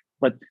problem.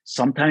 But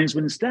sometimes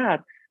when it's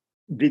that,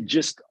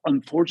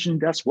 unfortunately,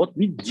 that's what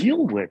we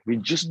deal with. We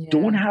just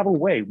don't have a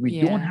way.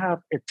 We don't have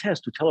a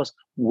test to tell us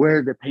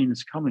where the pain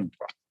is coming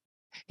from.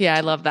 Yeah, I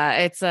love that.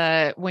 It's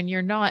when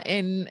you're not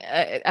in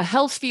a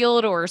health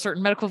field or a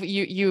certain medical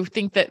field, you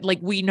think that like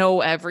we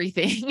know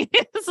everything.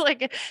 It's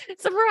like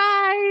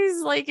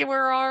surprise, like we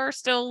are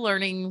still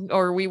learning,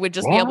 or we would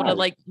just be able to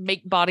like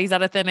make bodies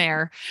out of thin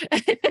air.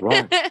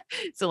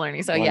 Still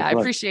learning. So I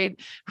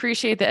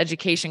appreciate the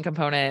education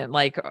component,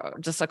 like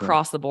just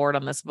across the board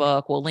on this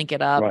book. We'll link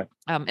it up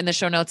in the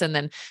show notes, and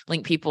then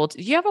link people.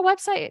 Do you have a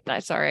website?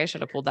 Sorry, I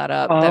should have pulled that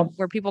up.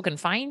 Where people can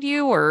find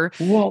you, or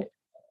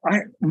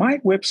my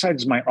website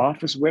is my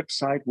office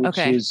website,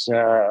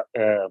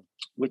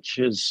 which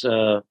is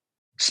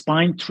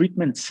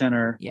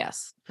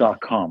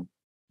spinetreatmentcenter.com.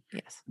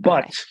 Yes.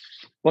 But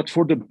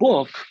for the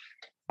book,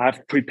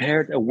 I've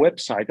prepared a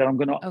website that I'm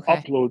going to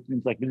upload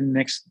in the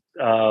next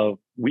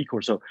week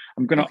or so.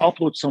 I'm going to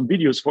upload some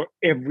videos for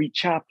every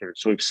chapter.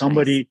 So if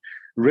somebody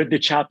read the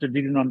chapter,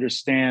 didn't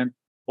understand,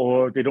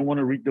 or they don't want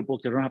to read the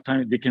book, they don't have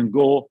time, they can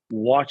go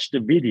watch the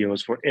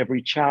videos for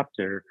every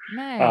chapter.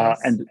 Nice.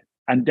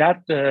 And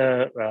that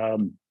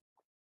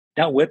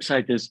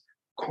website is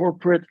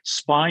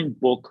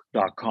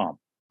corporatespinebook.com.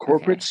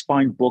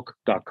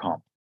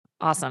 Corporatespinebook.com.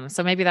 Awesome.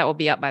 So maybe that will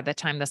be up by the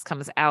time this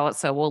comes out.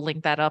 So we'll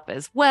link that up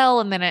as well.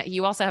 And then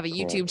you also have a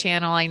YouTube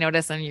channel, I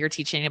noticed, and you're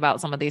teaching about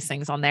some of these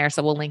things on there.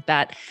 So we'll link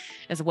that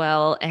as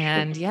well.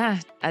 And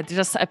I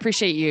just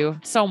appreciate you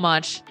so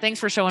much. Thanks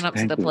for showing up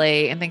to the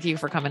play. And thank you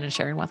for coming and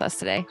sharing with us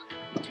today.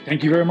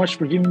 Thank you very much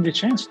for giving me the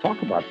chance to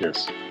talk about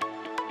this.